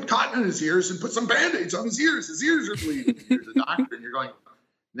sake, put cotton in his ears and put some Band-Aids on his ears. His ears are bleeding. And you're the doctor, and you're going,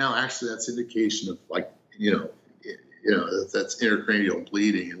 no, actually that's indication of, like, that's intracranial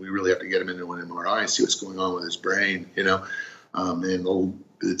bleeding, and we really have to get him into an MRI and see what's going on with his brain, you know. And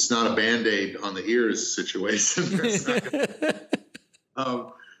it's not a Band-Aid on the ears situation.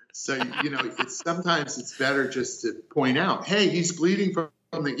 So, you know, sometimes it's better just to point out, hey, he's bleeding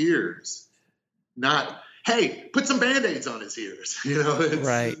from the ears, not, hey, put some Band-Aids on his ears. You know,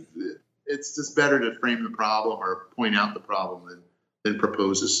 right. It's just better to frame the problem or point out the problem than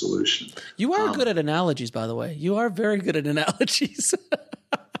propose a solution. You are good at analogies, by the way. You are very good at analogies.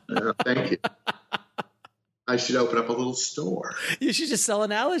 Thank you. I should open up a little store. You should just sell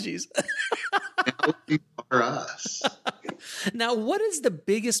analogies. Analogies for us. Now, what is the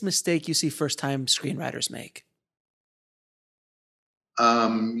biggest mistake you see first-time screenwriters make?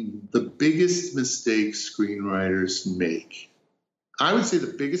 The biggest mistake screenwriters make, I would say the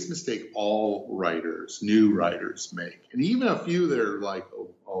biggest mistake all writers, new writers make, and even a few that are like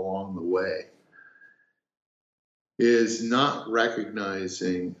along the way, is not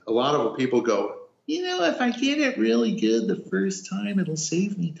recognizing. A lot of people go, you know, if I get it really good the first time, it'll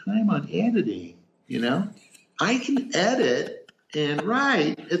save me time on editing. You know, I can edit and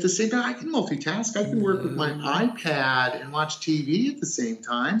write at the same time. I can multitask. I can work with my iPad and watch TV at the same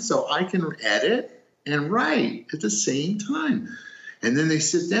time. So I can edit and write at the same time. And then they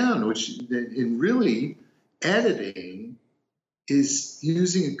sit down, and really editing is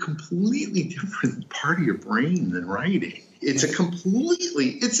using a completely different part of your brain than writing. It's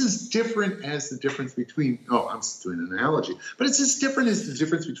as different as the difference between, I'm just doing an analogy, but it's as different as the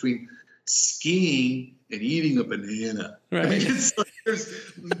difference between skiing and eating a banana. Right. I mean, it's like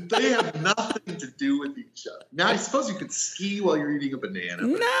they have nothing to do with each other. Now, I suppose you could ski while you're eating a banana.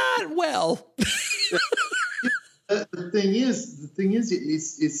 Not well. The thing is,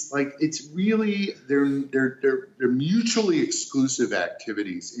 it's like, it's really, they're mutually exclusive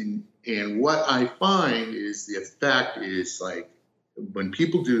activities. And what I find is the effect is, like, when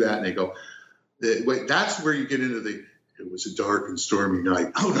people do that and they go, wait, that's where you get into it was a dark and stormy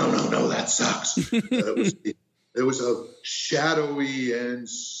night. Oh, no, that sucks. It was a shadowy and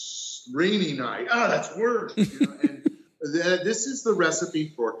rainy night. Oh, that's worse. You know? And This is the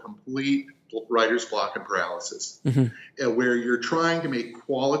recipe for complete writer's block and paralysis, where you're trying to make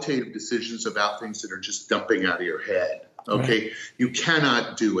qualitative decisions about things that are just dumping out of your head. Okay. Right. You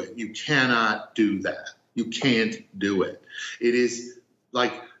cannot do it. You cannot do that. You can't do it. It is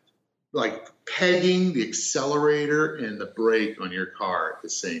like pegging the accelerator and the brake on your car at the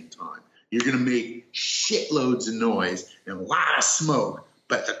same time. You're going to make shitloads of noise and a lot of smoke,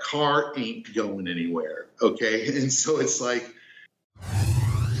 but the car ain't going anywhere. Okay. And so it's like.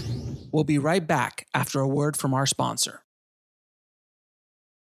 We'll be right back after a word from our sponsor.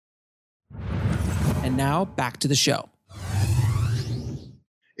 And now back to the show.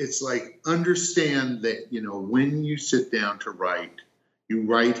 It's like, understand that, when you sit down to write, you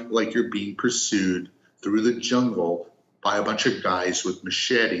write like you're being pursued through the jungle by a bunch of guys with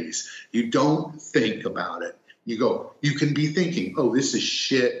machetes. You don't think about it. You go, you can be thinking, oh, this is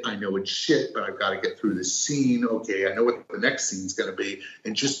shit. I know it's shit, but I've got to get through this scene. Okay, I know what the next scene's going to be.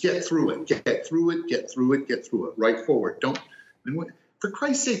 And just get through it. Get through it. Get through it. Get through it. Write forward. For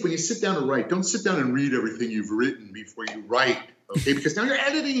Christ's sake, when you sit down to write, don't sit down and read everything you've written before you write. Okay, because now you're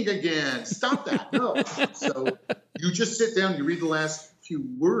editing again. Stop that. No. So you just sit down, you read the last few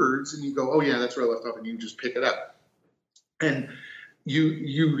words, and you go, oh, yeah, that's where I left off, and you just pick it up. And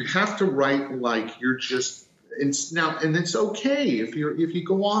you have to write like you're just and it's okay if you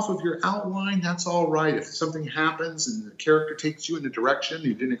go off of your outline, that's all right. If something happens and the character takes you in a direction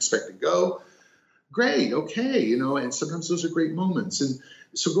you didn't expect to go, great, okay, and sometimes those are great moments. And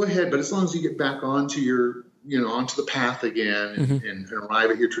so go ahead, but as long as you get back onto your onto the path again and arrive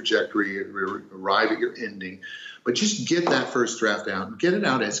at your trajectory, arrive at your ending. But just get that first draft out and get it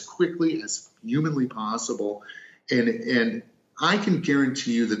out as quickly as humanly possible. And I can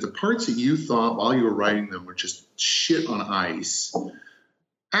guarantee you that the parts that you thought while you were writing them were just shit on ice,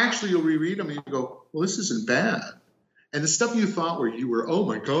 actually you'll reread them and you go, well, this isn't bad. And the stuff you thought where you were, oh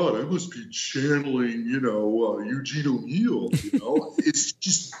my God, I must be channeling, Eugene O'Neill, it's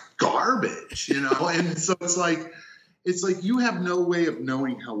just garbage, And so it's like you have no way of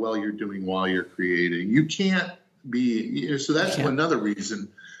knowing how well you're doing while you're creating. You can't be, so that's another reason.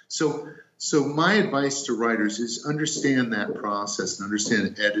 So my advice to writers is understand that process and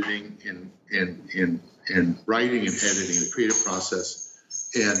understand editing and writing and editing, the creative process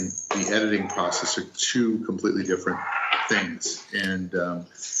and the editing process are two completely different things. And,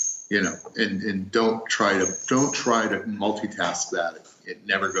 and don't try to multitask that. It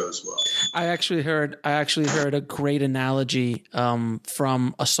never goes well. I actually heard a great analogy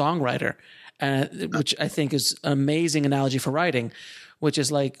from a songwriter, which I think is an amazing analogy for writing, which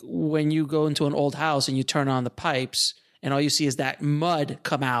is like when you go into an old house and you turn on the pipes and all you see is that mud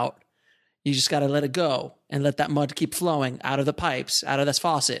come out. You just got to let it go and let that mud keep flowing out of the pipes, out of this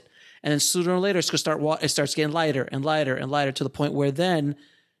faucet. And then sooner or later, it starts getting lighter and lighter and lighter to the point where then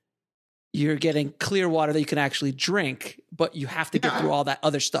you're getting clear water that you can actually drink, but you have to get through all that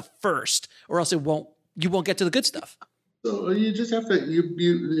other stuff first, or else you won't get to the good stuff. So you just have to,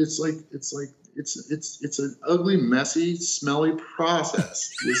 it's an ugly, messy, smelly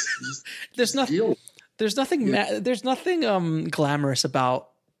process. There's nothing glamorous about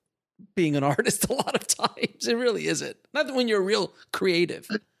being an artist a lot of times. It really isn't. Not when you're real creative.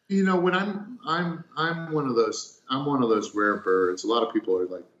 When I'm one of those rare birds. A lot of people are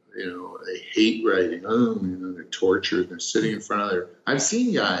like, they hate writing. Oh, they're tortured. They're sitting in front of I've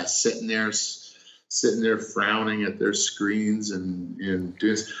seen guys sitting there frowning at their screens and doing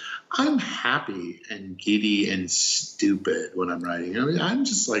this. I'm happy and giddy and stupid when I'm writing. I mean, I'm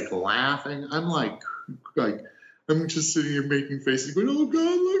just like laughing. I'm like I'm just sitting here making faces, going, "Oh God,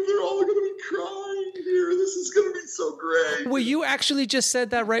 look, they're all going to be crying here. This is going to be so great." Well, you actually just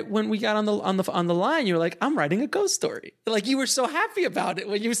said that right when we got on the line. You were like, "I'm writing a ghost story." Like you were so happy about it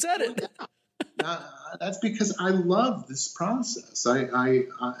when you said it. That's because I love this process. I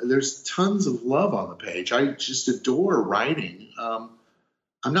there's tons of love on the page. I just adore writing.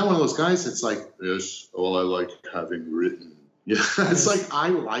 I'm not one of those guys that's like, "Yes, all I like having written." Yeah, it's like I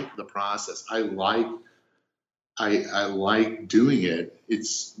like the process. I like doing it.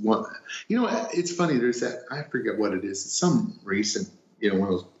 It's one, it's funny. There's that, I forget what it is. It's some recent, one of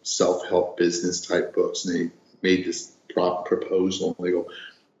those self-help business type books. And they made this proposal. And they go,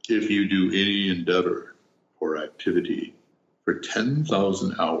 if you do any endeavor or activity for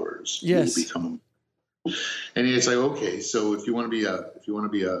 10,000 hours, yes, you will become and it's like, okay, so if you want to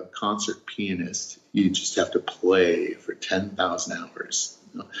be a concert pianist, you just have to play for 10,000 hours.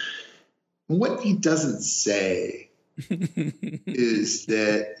 What he doesn't say is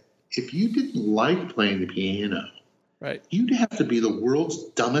that if you didn't like playing the piano Right. You'd have to be the world's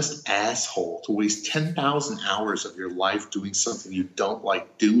dumbest asshole to waste 10,000 hours of your life doing something you don't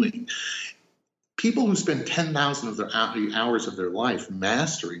like doing. People who spend 10,000 of their hours of their life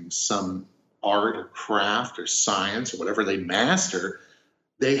mastering some art or craft or science or whatever they master,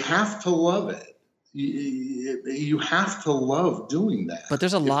 they have to love it. You have to love doing that. But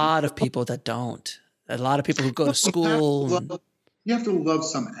there's a lot of people that don't. A lot of people who go to school. You have to love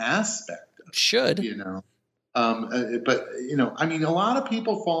some aspect of it. Should. You know. But, you know, I mean, a lot of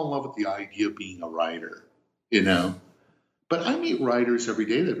people fall in love with the idea of being a writer, you know. But I meet writers every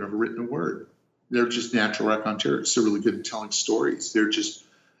day that have never written a word. They're just natural raconteurs. They're really good at telling stories. They're just,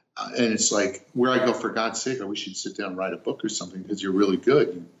 and it's like, where I go, for God's sake, I wish you'd sit down and write a book or something because you're really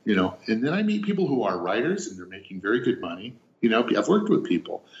good, you know. And then I meet people who are writers and they're making very good money. You know, I've worked with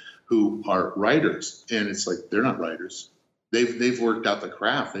people who are writers and it's like, they're not writers. They've worked out the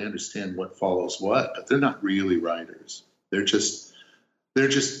craft. They understand what follows what, but they're not really writers. They're just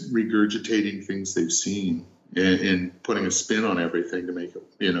regurgitating things they've seen and putting a spin on everything to make it,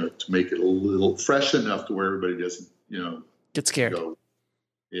 you know, to make it a little fresh enough to where everybody doesn't, you know, get scared.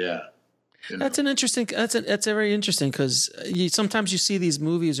 Yeah. You know. That's very interesting because sometimes you see these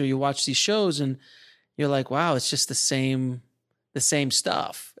movies or you watch these shows and you're like, wow, it's just the same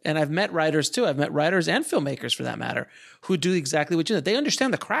stuff. And I've met writers too. I've met writers and filmmakers for that matter who do exactly what you did. They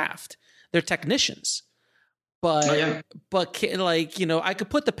understand the craft. They're technicians. But like, you know, I could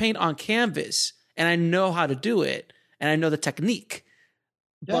put the paint on canvas and I know how to do it and I know the technique,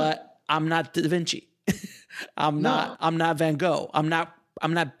 but I'm not Da Vinci. I'm not Van Gogh. I'm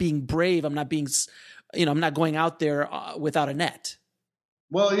not being brave. I'm not being, you know, I'm not going out there without a net.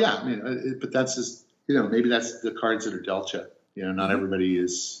 Well, yeah, I mean, but that's just, you know, maybe that's the cards that are dealt you. You know, not everybody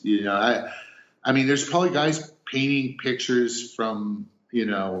is, you know, I mean, there's probably guys painting pictures from, you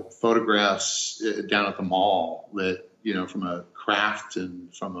know, photographs down at the mall that, you know, from a craft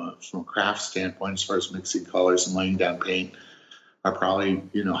and from a craft standpoint, as far as mixing colors and laying down paint are probably,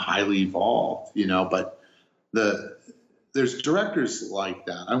 you know, highly evolved, you know, but there's directors like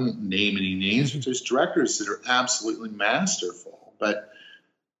that. I won't name any names, but there's directors that are absolutely masterful, but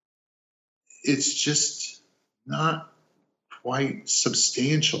it's just not quite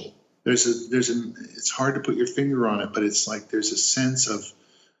substantial. It's hard to put your finger on it, but it's like there's a sense of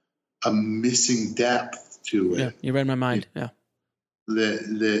a missing depth to it. Yeah, you read my mind. Yeah,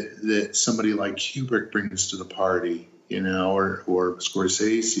 that somebody like Kubrick brings to the party, you know, or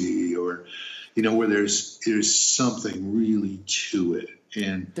Scorsese, or you know, where there's something really to it,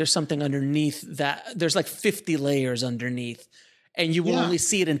 and there's something underneath that. There's like 50 layers underneath, and you will only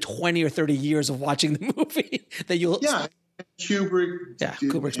see it in 20 or 30 years of watching the movie. That you'll Kubrick. Yeah,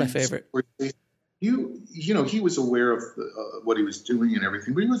 Kubrick's my favorite. You know, he was aware of what he was doing and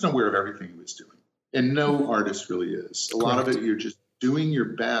everything, but he wasn't aware of everything he was doing. And no artist really is. A lot of it, you're just doing your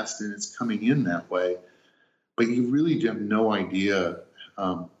best, and it's coming in that way. But you really have no idea,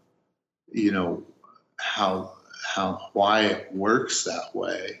 you know, why it works that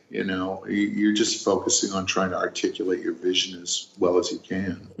way. You know, you're just focusing on trying to articulate your vision as well as you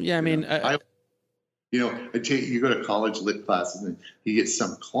can. Yeah, I mean, you know, you go to college lit classes and you get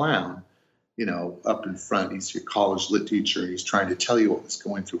some clown, you know, up in front. He's your college lit teacher, and he's trying to tell you what was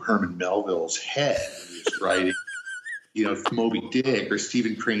going through Herman Melville's head when he was writing, you know, Moby Dick, or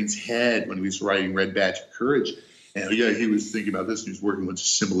Stephen Crane's head when he was writing Red Badge of Courage. And yeah, he was thinking about this, and he was working with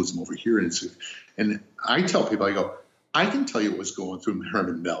symbolism over here. And I tell people, I go, I can tell you what was going through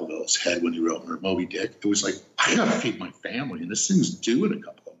Herman Melville's head when he wrote Moby Dick. It was like, I got to feed my family, and this thing's due in a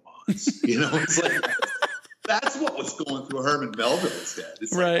couple of months. You know, it's like, that's what was going through Herman Melville's head.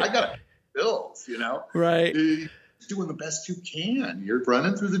 It's like, I got to pay bills, you know? Right. You're doing the best you can. You're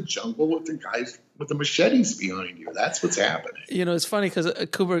running through the jungle with the guys with the machetes behind you. That's what's happening. You know, it's funny because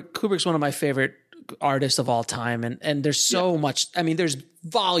Kubrick's one of my favorite artists of all time. And there's so much, I mean, there's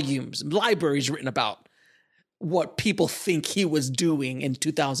volumes, libraries written about what people think he was doing in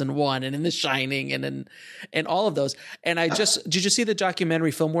 2001 and in The Shining and all of those. And did you see the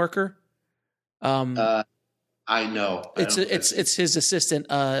documentary Film Worker? I know. It's his assistant.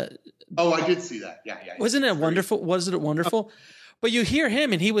 I did see that. Yeah. Wasn't it wonderful? Wasn't it wonderful? But you hear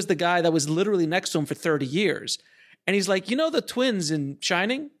him, and he was the guy that was literally next to him for 30 years. And he's like, you know, the twins in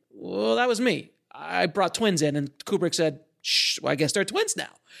Shining? Well, that was me. I brought twins in, and Kubrick said, well, I guess they're twins now.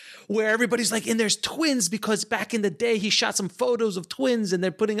 Where everybody's like, and there's twins because back in the day he shot some photos of twins and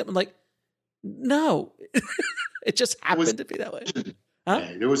they're putting up. I'm like, no, it just happened to be that way. Huh?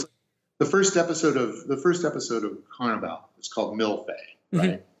 There was the first episode of Carnivàle. It's called Milfay,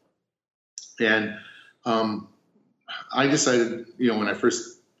 right? Mm-hmm. And I decided, you know, when I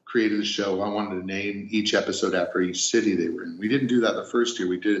first created the show, I wanted to name each episode after each city they were in. We didn't do that the first year.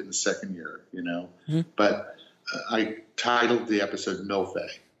 We did it in the second year, But I titled the episode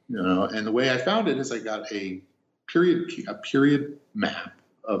Milfe, And the way I found it is I got a period map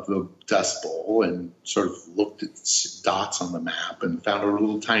of the Dust Bowl and sort of looked at dots on the map and found a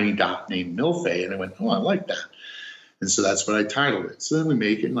little tiny dot named Milfe, and I went, oh, I like that. And so that's what I titled it. So then we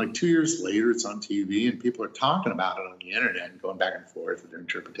make it, and like 2 years later, it's on TV, and people are talking about it on the internet and going back and forth with their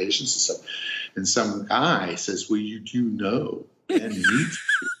interpretations and stuff. And some guy says, well, you do know, and me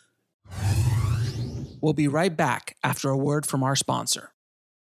too. We'll be right back after a word from our sponsor.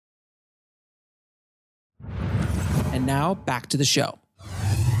 And now back to the show.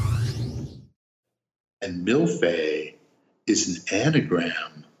 And Milfe is an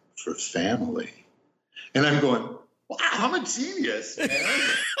anagram for family. And I'm going, wow, I'm a genius, man.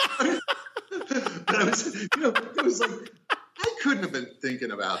 But I was, it was like, I couldn't have been thinking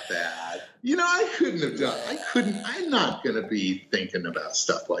about that. I'm not going to be thinking about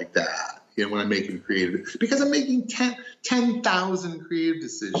stuff like that, when I'm making creative, because I'm making 10,000 creative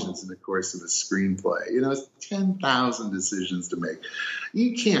decisions in the course of a screenplay. It's 10,000 decisions to make.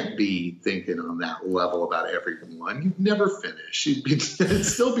 You can't be thinking on that level about everyone. You'd never finish. You'd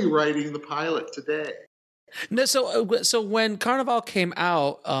still be writing the pilot today. No, so when Carnivàle came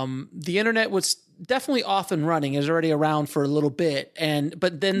out, the internet was definitely off and running. It was already around for a little bit,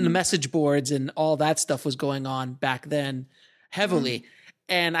 but then the message boards and all that stuff was going on back then heavily.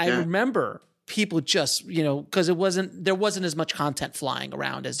 And I remember people just, because there wasn't as much content flying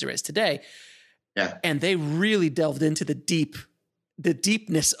around as there is today. Yeah. And they really delved into the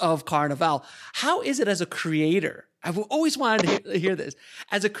deepness of Carnivàle. How is it as a creator? I've always wanted to hear this.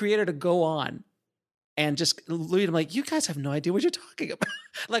 As a creator, to go on and just lead them like, you guys have no idea what you're talking about.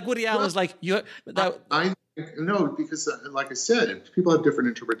 Like Woody Allen was like, I know, because like I said, people have different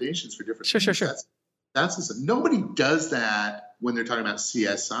interpretations for different things. Sure. That's nobody does that when they're talking about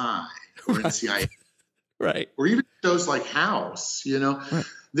CSI or NCIS. Right. Or even shows like House, Right.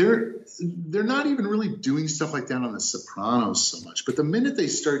 They're not even really doing stuff like that on The Sopranos so much. But the minute they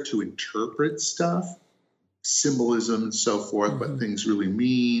start to interpret stuff, symbolism and so forth, what things really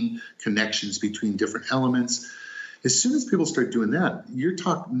mean, connections between different elements, as soon as people start doing that,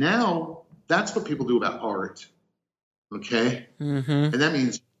 now that's what people do about art. Okay? And that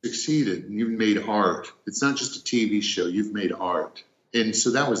means succeeded and you've made art. It's not just a TV show, you've made art. And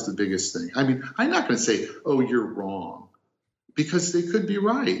so that was the biggest thing. I mean, I'm not going to say, oh, you're wrong, because they could be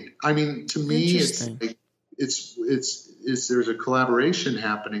right. I mean, to me, it's like, there's a collaboration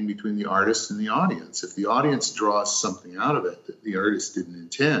happening between the artist and the audience. If the audience draws something out of it that the artist didn't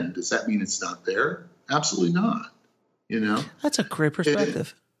intend, does that mean it's not there? Absolutely not. That's a great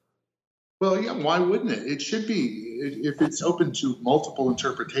perspective. Well, yeah, why wouldn't it? It should be. If it's open to multiple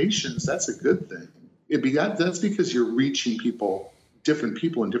interpretations, that's a good thing. That's because you're reaching different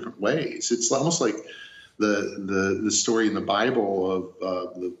people in different ways. It's almost like the story in the Bible of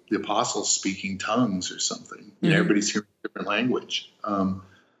the apostles speaking tongues or something. Everybody's hearing a different language.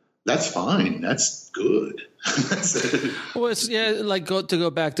 That's fine. That's good. Well, it's to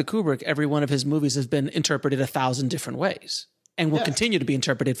go back to Kubrick. Every one of his movies has been interpreted 1,000 different ways. And will continue to be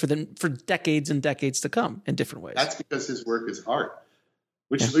interpreted for decades and decades to come in different ways. That's because his work is art.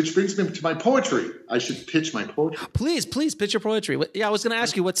 Which brings me to my poetry. I should pitch my poetry. Please pitch your poetry. Yeah, I was going to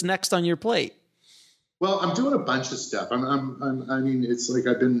ask you what's next on your plate. Well, I'm doing a bunch of stuff. I mean, it's like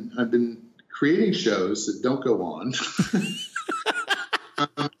I've been creating shows that don't go on.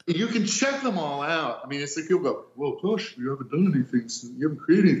 You can check them all out. I mean, it's like people go, well, gosh, you haven't done anything. You haven't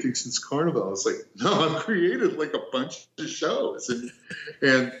created anything since Carnivàle. It's like, no, I've created like a bunch of shows.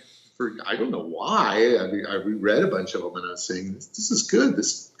 And for, I don't know why. I mean, I reread a bunch of them and I was saying, this is good.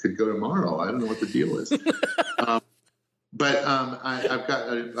 This could go tomorrow. I don't know what the deal is. But I've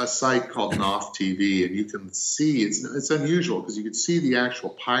got a site called Knauf TV, and you can see, it's unusual because you can see the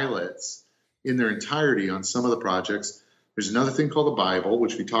actual pilots in their entirety on some of the projects. There's another thing called the Bible,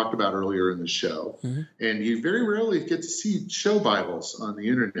 which we talked about earlier in the show. And you very rarely get to see show Bibles on the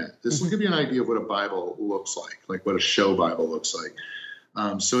internet. This will give you an idea of what a Bible looks like what a show Bible looks like.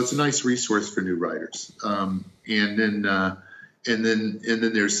 So it's a nice resource for new writers. And then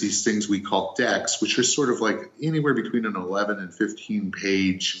there's these things we call decks, which are sort of like anywhere between an 11 and 15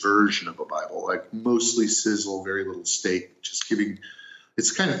 page version of a Bible, like mostly sizzle, very little steak, just giving.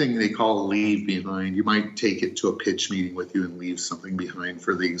 It's the kind of thing they call leave behind. You might take it to a pitch meeting with you and leave something behind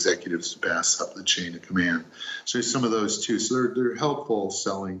for the executives to pass up the chain of command. So there's some of those too. So they're helpful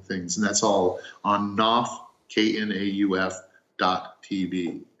selling things, and that's all on Knauf, KNAUF.TV.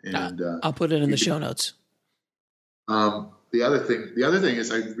 And I'll put it in the show notes. the other thing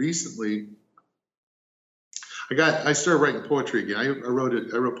is I started writing poetry again. I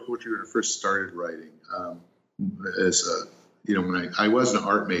wrote poetry when I first started writing. When I was an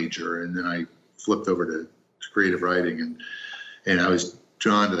art major, and then I flipped over to creative writing, and I was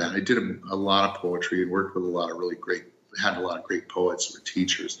drawn to that. I did a lot of poetry and worked with had a lot of great poets or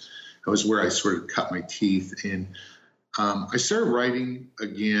teachers. That was where I sort of cut my teeth. And I started writing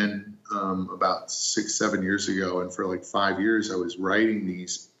again about 6-7 years ago, and for like 5 years I was writing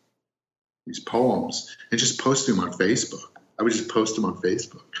these poems and just posting them on Facebook. I would just post them on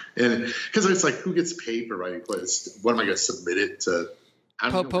Facebook, and because it's like, who gets paid for writing poetry? What am I going to submit it to?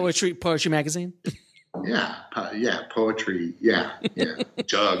 Poetry magazine. Yeah, poetry. Yeah,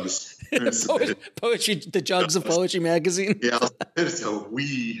 jugs. Poetry, the jugs of poetry magazine. Yeah, it's a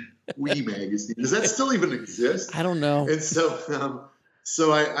wee magazine. Does that still even exist? I don't know. And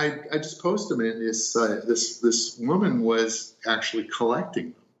so I just posted them, and this woman was actually collecting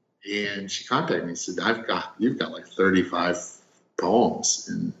them. And she contacted me and said, you've got like 35 poems.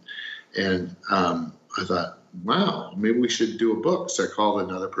 And I thought, wow, maybe we should do a book. So I called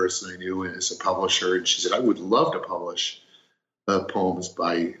another person I knew as a publisher, and she said, I would love to publish poems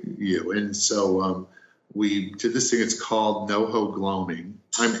by you. And so we did this thing. It's called NoHo Gloaming.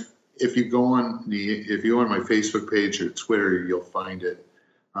 If you go on my Facebook page or Twitter, you'll find it.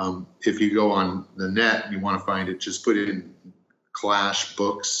 If you go on the net and you want to find it, just put in Clash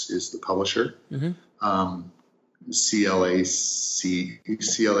Books is the publisher. Mm-hmm.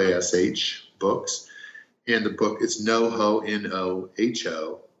 CLASH Books. And the book, it's NoHo,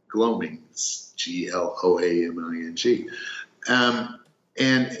 NoHo, Gloaming, GLOAMING.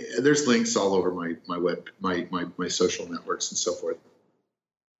 And there's links all over my social networks and so forth.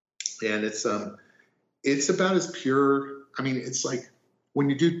 And it's about as pure. I mean, it's like when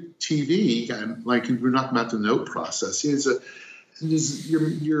you do TV, like we're not about the note process.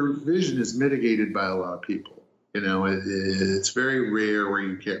 Your vision is mitigated by a lot of people. It's very rare where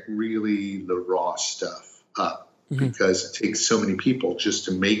you get really the raw stuff up, mm-hmm. because it takes so many people just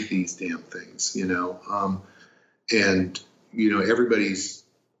to make these damn things. Everybody's,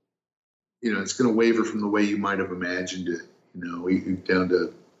 it's going to waver from the way you might have imagined it. Down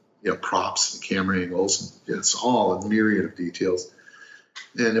to props and camera angles. And it's all a myriad of details.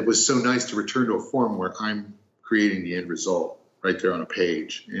 And it was so nice to return to a form where I'm creating the end result right there on a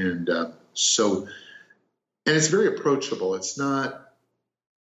page. And and it's very approachable. It's not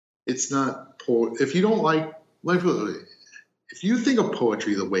if you don't like, if you think of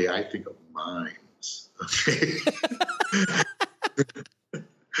poetry the way I think of mimes, okay,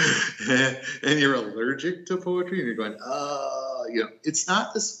 and you're allergic to poetry and you're going, it's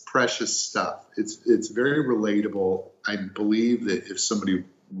not this precious stuff. It's very relatable. I believe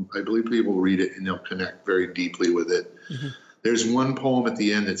people read it and they'll connect very deeply with it. Mm-hmm. There's one poem at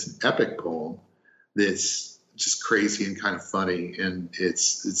the end that's an epic poem that's just crazy and kind of funny, and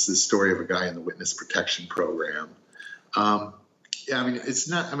it's the story of a guy in the witness protection program. It's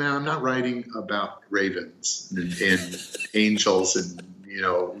not. I'm not writing about ravens and angels and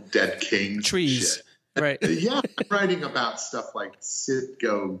dead kings, trees. Shit. Right. Yeah, I'm writing about stuff like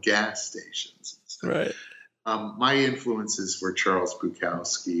Citgo gas stations and stuff. Right. My influences were Charles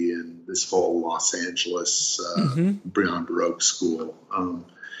Bukowski and this whole Los Angeles Beyond Baroque school.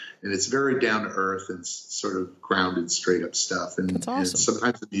 And it's very down to earth and sort of grounded, straight up stuff. And, That's awesome. And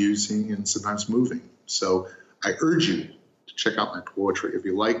sometimes amusing and sometimes moving. So I urge you to check out my poetry. If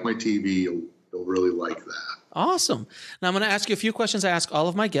you like my TV, you'll really like that. Awesome. Now I'm going to ask you a few questions I ask all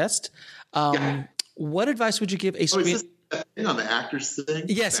of my guests. What advice would you give a screen? Is this that thing on the actors thing?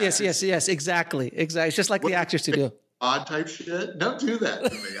 Yes, exactly. It's just like the actors to do. Odd type shit? Don't do that to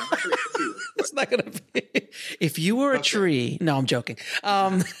me. I'm not going to do it. It's not going to be. If you were a tree, no, I'm joking.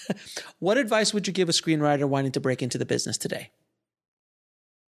 What advice would you give a screenwriter wanting to break into the business today?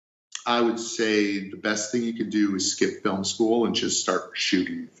 I would say the best thing you can do is skip film school and just start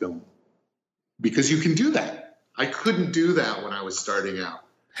shooting film, because you can do that. I couldn't do that when I was starting out.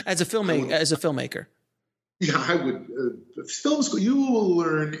 As a filmmaker. Yeah, I would. Film school, you will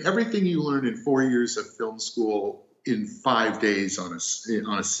learn everything you learn in 4 years of film school in 5 days on a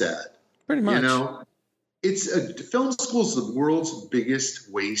set. Pretty much. Film school is the world's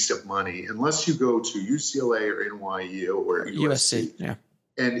biggest waste of money unless you go to UCLA or NYU or USC. Yeah.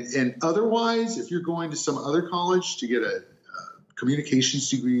 And otherwise, if you're going to some other college to get a communications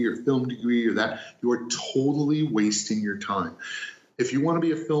degree or film degree or that, you are totally wasting your time. If you want to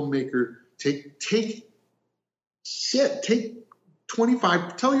be a filmmaker, take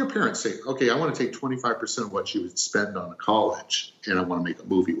 25, tell your parents, say, okay, I want to take 25% of what you would spend on a college and I want to make a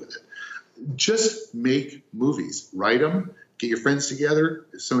movie with it. just make movies, write them, get your friends together.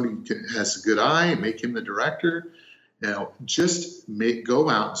 If somebody has a good eye, make him the director. Just go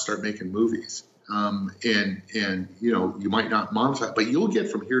out and start making movies. And you might not monetize, but you'll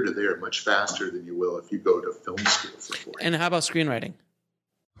get from here to there much faster than you will if you go to film school for 4 years. And how about screenwriting?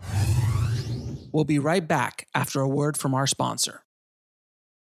 We'll be right back after a word from our sponsor.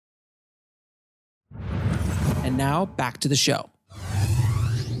 And now back to the show.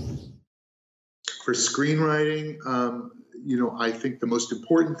 For screenwriting, I think the most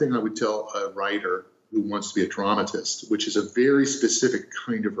important thing I would tell a writer who wants to be a dramatist, which is a very specific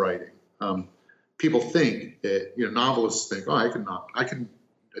kind of writing. People think that, novelists think, I can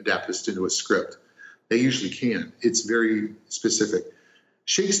adapt this into a script. They usually can. It's very specific.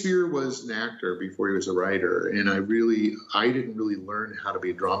 Shakespeare was an actor before he was a writer, and I didn't really learn how to be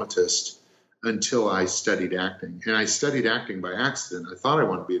a dramatist until I studied acting. And I studied acting by accident. I thought I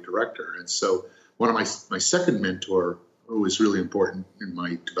wanted to be a director. And so one of my second mentor, who was really important in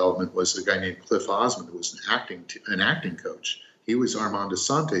my development, was a guy named Cliff Osmond, who was an acting coach. He was Armand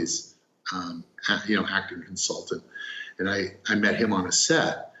Asante's acting consultant. And I met him on a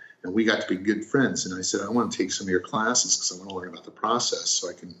set, and we got to be good friends. And I said, I want to take some of your classes because I want to learn about the process so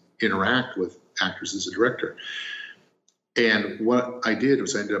I can interact with actors as a director. And what I did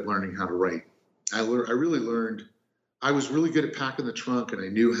was I ended up learning how to write. I really learned. I was really good at packing the trunk, and I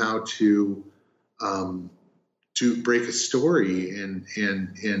knew how to break a story and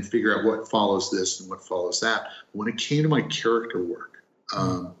figure out what follows this and what follows that. When it came to my character work,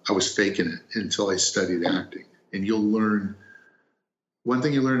 I was faking it until I studied acting. And you'll learn. One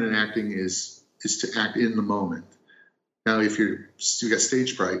thing you learn in acting is to act in the moment. Now, if you got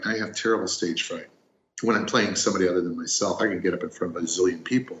stage fright, I have terrible stage fright. When I'm playing somebody other than myself, I can get up in front of a zillion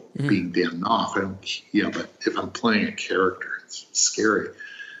people, being Dan Knauf. But if I'm playing a character, it's scary.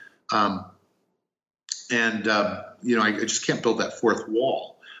 I just can't build that fourth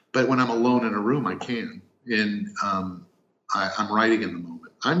wall. But when I'm alone in a room, I can. And I'm writing in the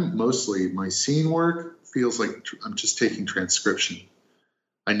moment. My scene work feels like I'm just taking transcription.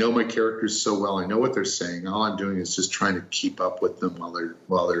 I know my characters so well. I know what they're saying. All I'm doing is just trying to keep up with them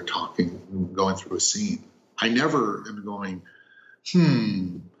while they're talking, going through a scene. I never am going,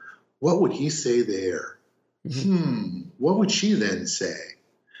 what would he say there? What would she then say?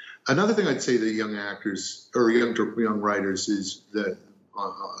 Another thing I'd say to young actors or young writers is that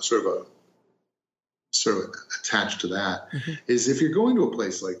sort of attached to that is if you're going to a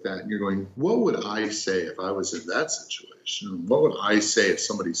place like that and you're going, what would I say if I was in that situation? What would I say if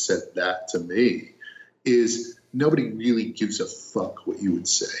somebody said that to me? Is nobody really gives a fuck what you would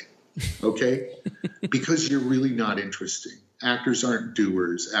say, okay? Because you're really not interesting. Actors aren't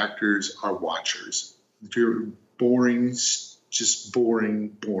doers. Actors are watchers. You're boring, just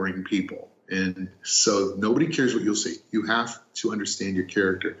boring people. And so nobody cares what you'll see. You have to understand your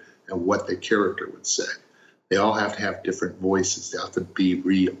character and what the character would say. They all have to have different voices. They have to be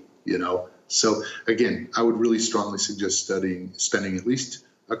real, So again, I would really strongly suggest spending at least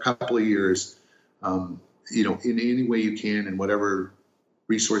a couple of years, in any way you can, in whatever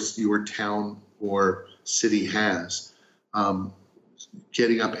resource your town or city has,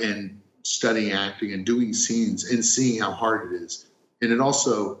 getting up and studying acting and doing scenes and seeing how hard it is. And it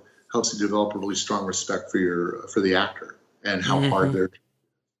also helps you develop a really strong respect for the actor and how hard they're.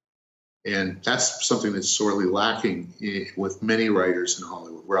 And that's something that's sorely lacking with many writers in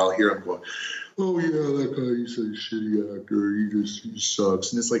Hollywood, where I'll hear them going, oh, yeah, that guy, he's a shitty actor. He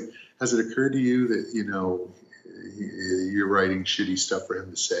sucks. And it's like, has it occurred to you that, you're writing shitty stuff for him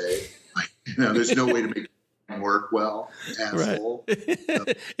to say? There's no way to make him work well, asshole. Right.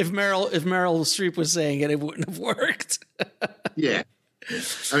 If Meryl Streep was saying it wouldn't have worked. Yeah.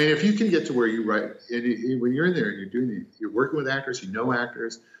 I mean, if you can get to where you write, and when you're in there and you're working with actors,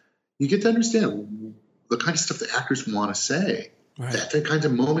 actors, you get to understand the kind of stuff that actors want to say, right. The kinds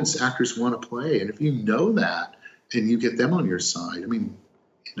of moments actors want to play. And if you know that and you get them on your side, I mean,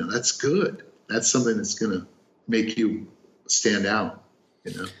 that's good. That's something that's going to make you stand out,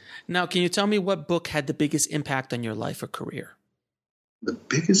 Now, can you tell me what book had the biggest impact on your life or career? The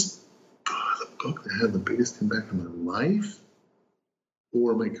book that had the biggest impact on my life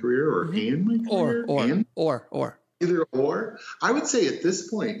or my career or and my career? Or. Either or. I would say at this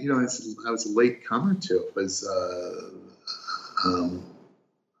point, I was a late comer to it. Was well,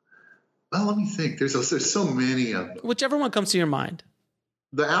 let me think. There's so many of them. Whichever one comes to your mind.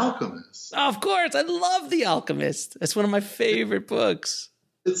 The Alchemist. Oh, of course, I love The Alchemist. It's one of my favorite books.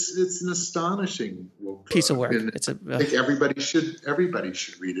 It's an astonishing piece of work. And I think everybody should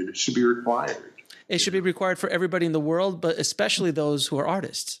read it. It should be required. It should be required for everybody in the world, but especially those who are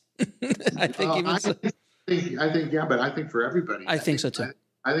artists. I think yeah, but I think for everybody. I think so too.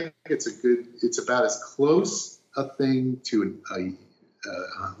 I think it's about as close a thing to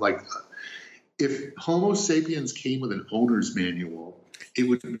if Homo sapiens came with an owner's manual, it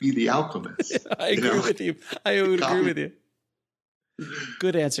would be The Alchemist. I agree with you. I would agree with you.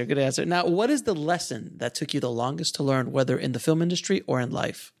 Good answer. Good answer. Now, what is the lesson that took you the longest to learn, whether in the film industry or in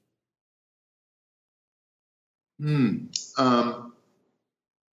life? That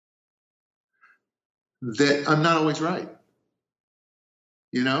I'm not always right.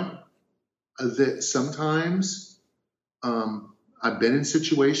 That sometimes I've been in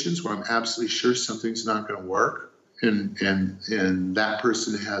situations where I'm absolutely sure something's not going to work, and that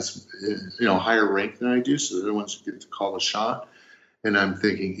person has higher rank than I do, so they're the ones who get to call the shot. And I'm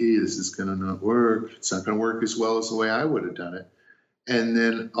thinking, this is going to not work. It's not going to work as well as the way I would have done it. And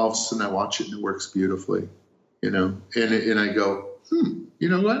then all of a sudden I watch it and it works beautifully, and I go, you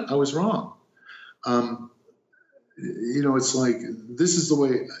know what? I was wrong. It's like, this is the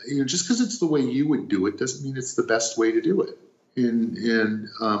way, just because it's the way you would do it doesn't mean it's the best way to do it. And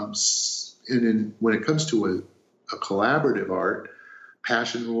when it comes to a collaborative art,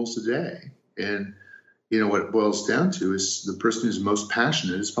 passion rules the day. And what it boils down to is the person who's most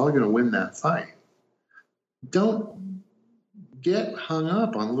passionate is probably going to win that fight. Don't get hung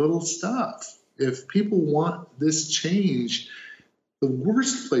up on little stuff. If people want this change, the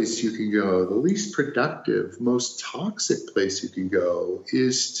worst place you can go, the least productive, most toxic place you can go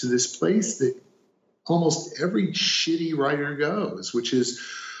is to this place that almost every shitty writer goes, which is,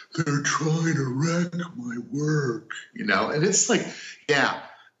 they're trying to wreck my work, and it's like, yeah,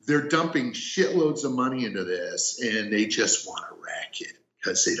 they're dumping shitloads of money into this and they just want to wreck it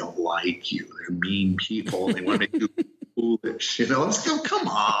because they don't like you. They're mean people and they want to make you foolish. Let's go, come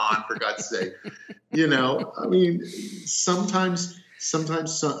on, for God's sake.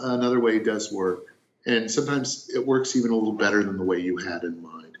 Sometimes another way does work, and sometimes it works even a little better than the way you had in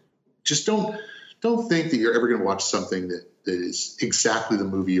mind. Just don't think that you're ever going to watch something that is exactly the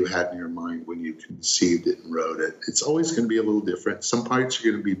movie you had in your mind when you conceived it and wrote it. It's always going to be a little different. Some parts are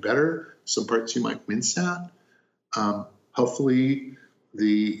going to be better. Some parts you might wince at. Hopefully,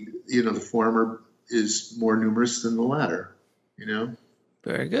 the former is more numerous than the latter.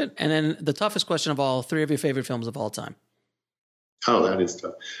 Very good. And then the toughest question of all: 3 of your favorite films of all time. Oh, that is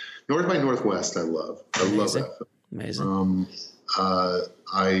tough. North by Northwest, I love. I love that film. Amazing.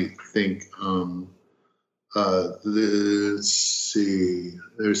 I think. Let's see.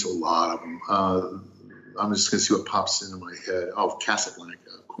 There's a lot of them. I'm just going to see what pops into my head. Oh,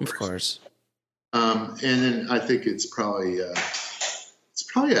 Casablanca, of course. And then I think it's probably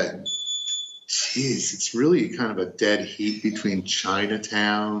it's really kind of a dead heat between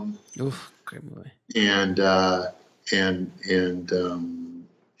Chinatown. Oof, great movie. And The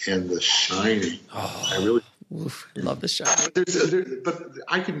Shining. Oh, I really love The Shining. But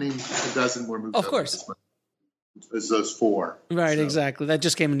I could name a dozen more movies. Of course. As those 4. Right, So. Exactly. That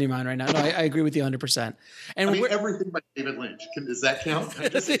just came into your mind right now. No, I agree with you 100%. And everything by David Lynch. Does that count?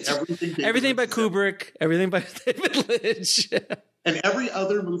 Everything by Kubrick, everything by David Lynch. And every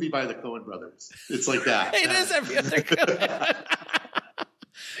other movie by the Coen brothers. It's like that. It is every other Coen.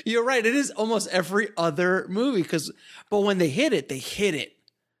 You're right. It is almost every other movie. But when they hit it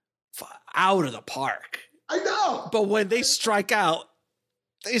out of the park. I know. But when they strike out,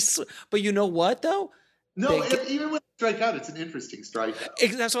 but you know what, though? No, even when they strike out, it's an interesting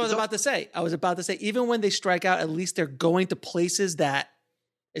strikeout. That's what I was about to say. Even when they strike out, at least they're going to places that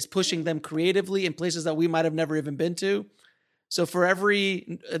is pushing them creatively in places that we might have never even been to. So for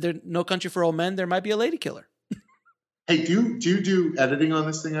every No Country for Old Men, there might be a lady killer. Hey, do you do editing on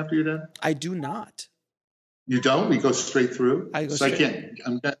this thing after you're done? I do not. You don't? We go straight through? I can't.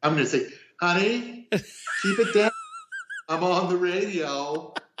 I'm going to say, honey, keep it down. I'm on the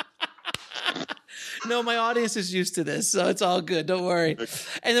radio. No, my audience is used to this, so it's all good. Don't worry.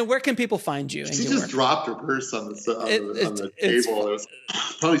 And then where can people find you? She just dropped her purse on the table. It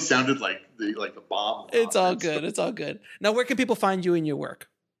probably sounded like a bomb. It's all good. It's all good. Now, where can people find you in your work?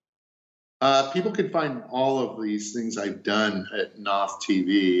 People can find all of these things I've done at Knauf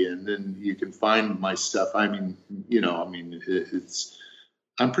TV, and then you can find my stuff. It's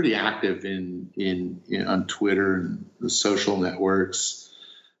I'm pretty active in on Twitter and the social networks.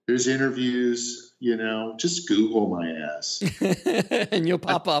 There's interviews. Just Google my ass. And you'll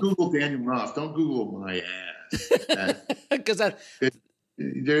pop up. Google Daniel Knauf. Don't Google my ass. Because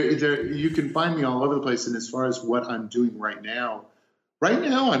you can find me all over the place. And as far as what I'm doing right now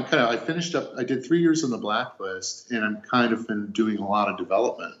I finished up, I did 3 years on the Blacklist, and I'm kind of been doing a lot of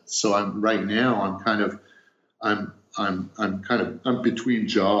development. So I'm I'm between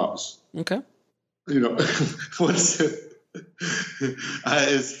jobs. Okay. What's it?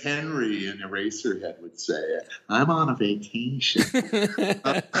 As Henry in Eraserhead would say, I'm on a vacation.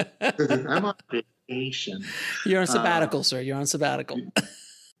 I'm on a vacation. You're on sabbatical, sir. You're on sabbatical.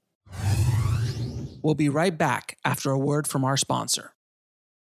 We'll be right back after a word from our sponsor.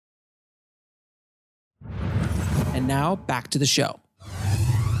 And now back to the show.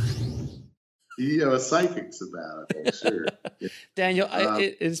 A psychic sabbatical, sure. Daniel,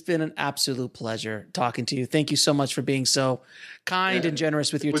 it's been an absolute pleasure talking to you. Thank you so much for being so kind and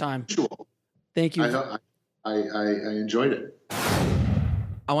generous with your time. Thank you. I enjoyed it.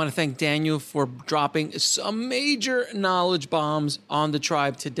 I want to thank Daniel for dropping some major knowledge bombs on the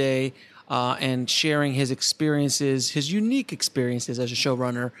tribe today and sharing his experiences, his unique experiences as a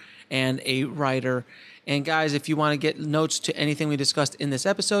showrunner and a writer. And guys, if you want to get notes to anything we discussed in this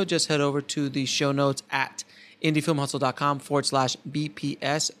episode, just head over to the show notes at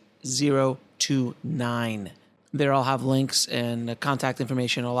indiefilmhustle.com/BPS029. There I'll have links and contact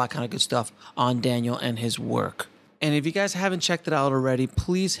information, all that kind of good stuff on Daniel and his work. And if you guys haven't checked it out already,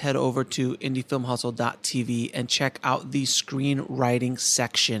 please head over to indiefilmhustle.tv and check out the screenwriting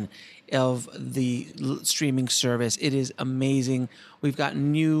section of the streaming service. It is amazing. We've got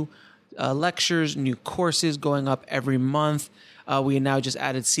new lectures, new courses going up every month. We now just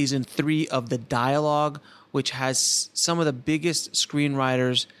added season 3 of The Dialogue, which has some of the biggest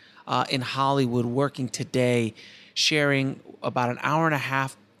screenwriters in Hollywood working today, sharing about an hour and a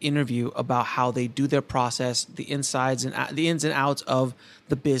half interview about how they do their process, the ins and outs of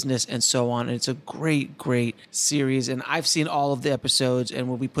the business, and so on. And it's a great, great series. And I've seen all of the episodes, and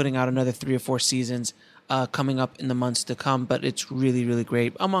we'll be putting out another 3 or 4 seasons coming up in the months to come. But it's really, really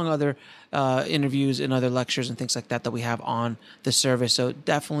great, among other interviews and other lectures and things like that we have on the service. So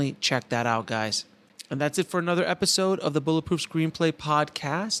definitely check that out, guys. And that's it for another episode of the Bulletproof Screenplay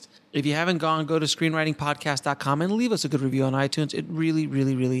Podcast. If you haven't gone, go to screenwritingpodcast.com and leave us a good review on iTunes. It really,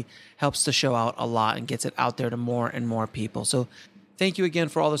 really, really helps the show out a lot and gets it out there to more and more people. So thank you again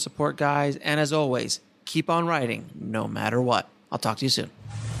for all the support, guys. And as always, keep on writing no matter what. I'll talk to you soon.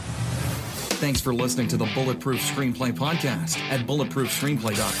 Thanks for listening to the Bulletproof Screenplay Podcast at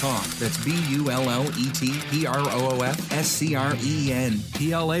bulletproofscreenplay.com. That's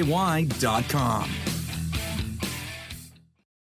BULLETPROOFSCREENPLAY.com.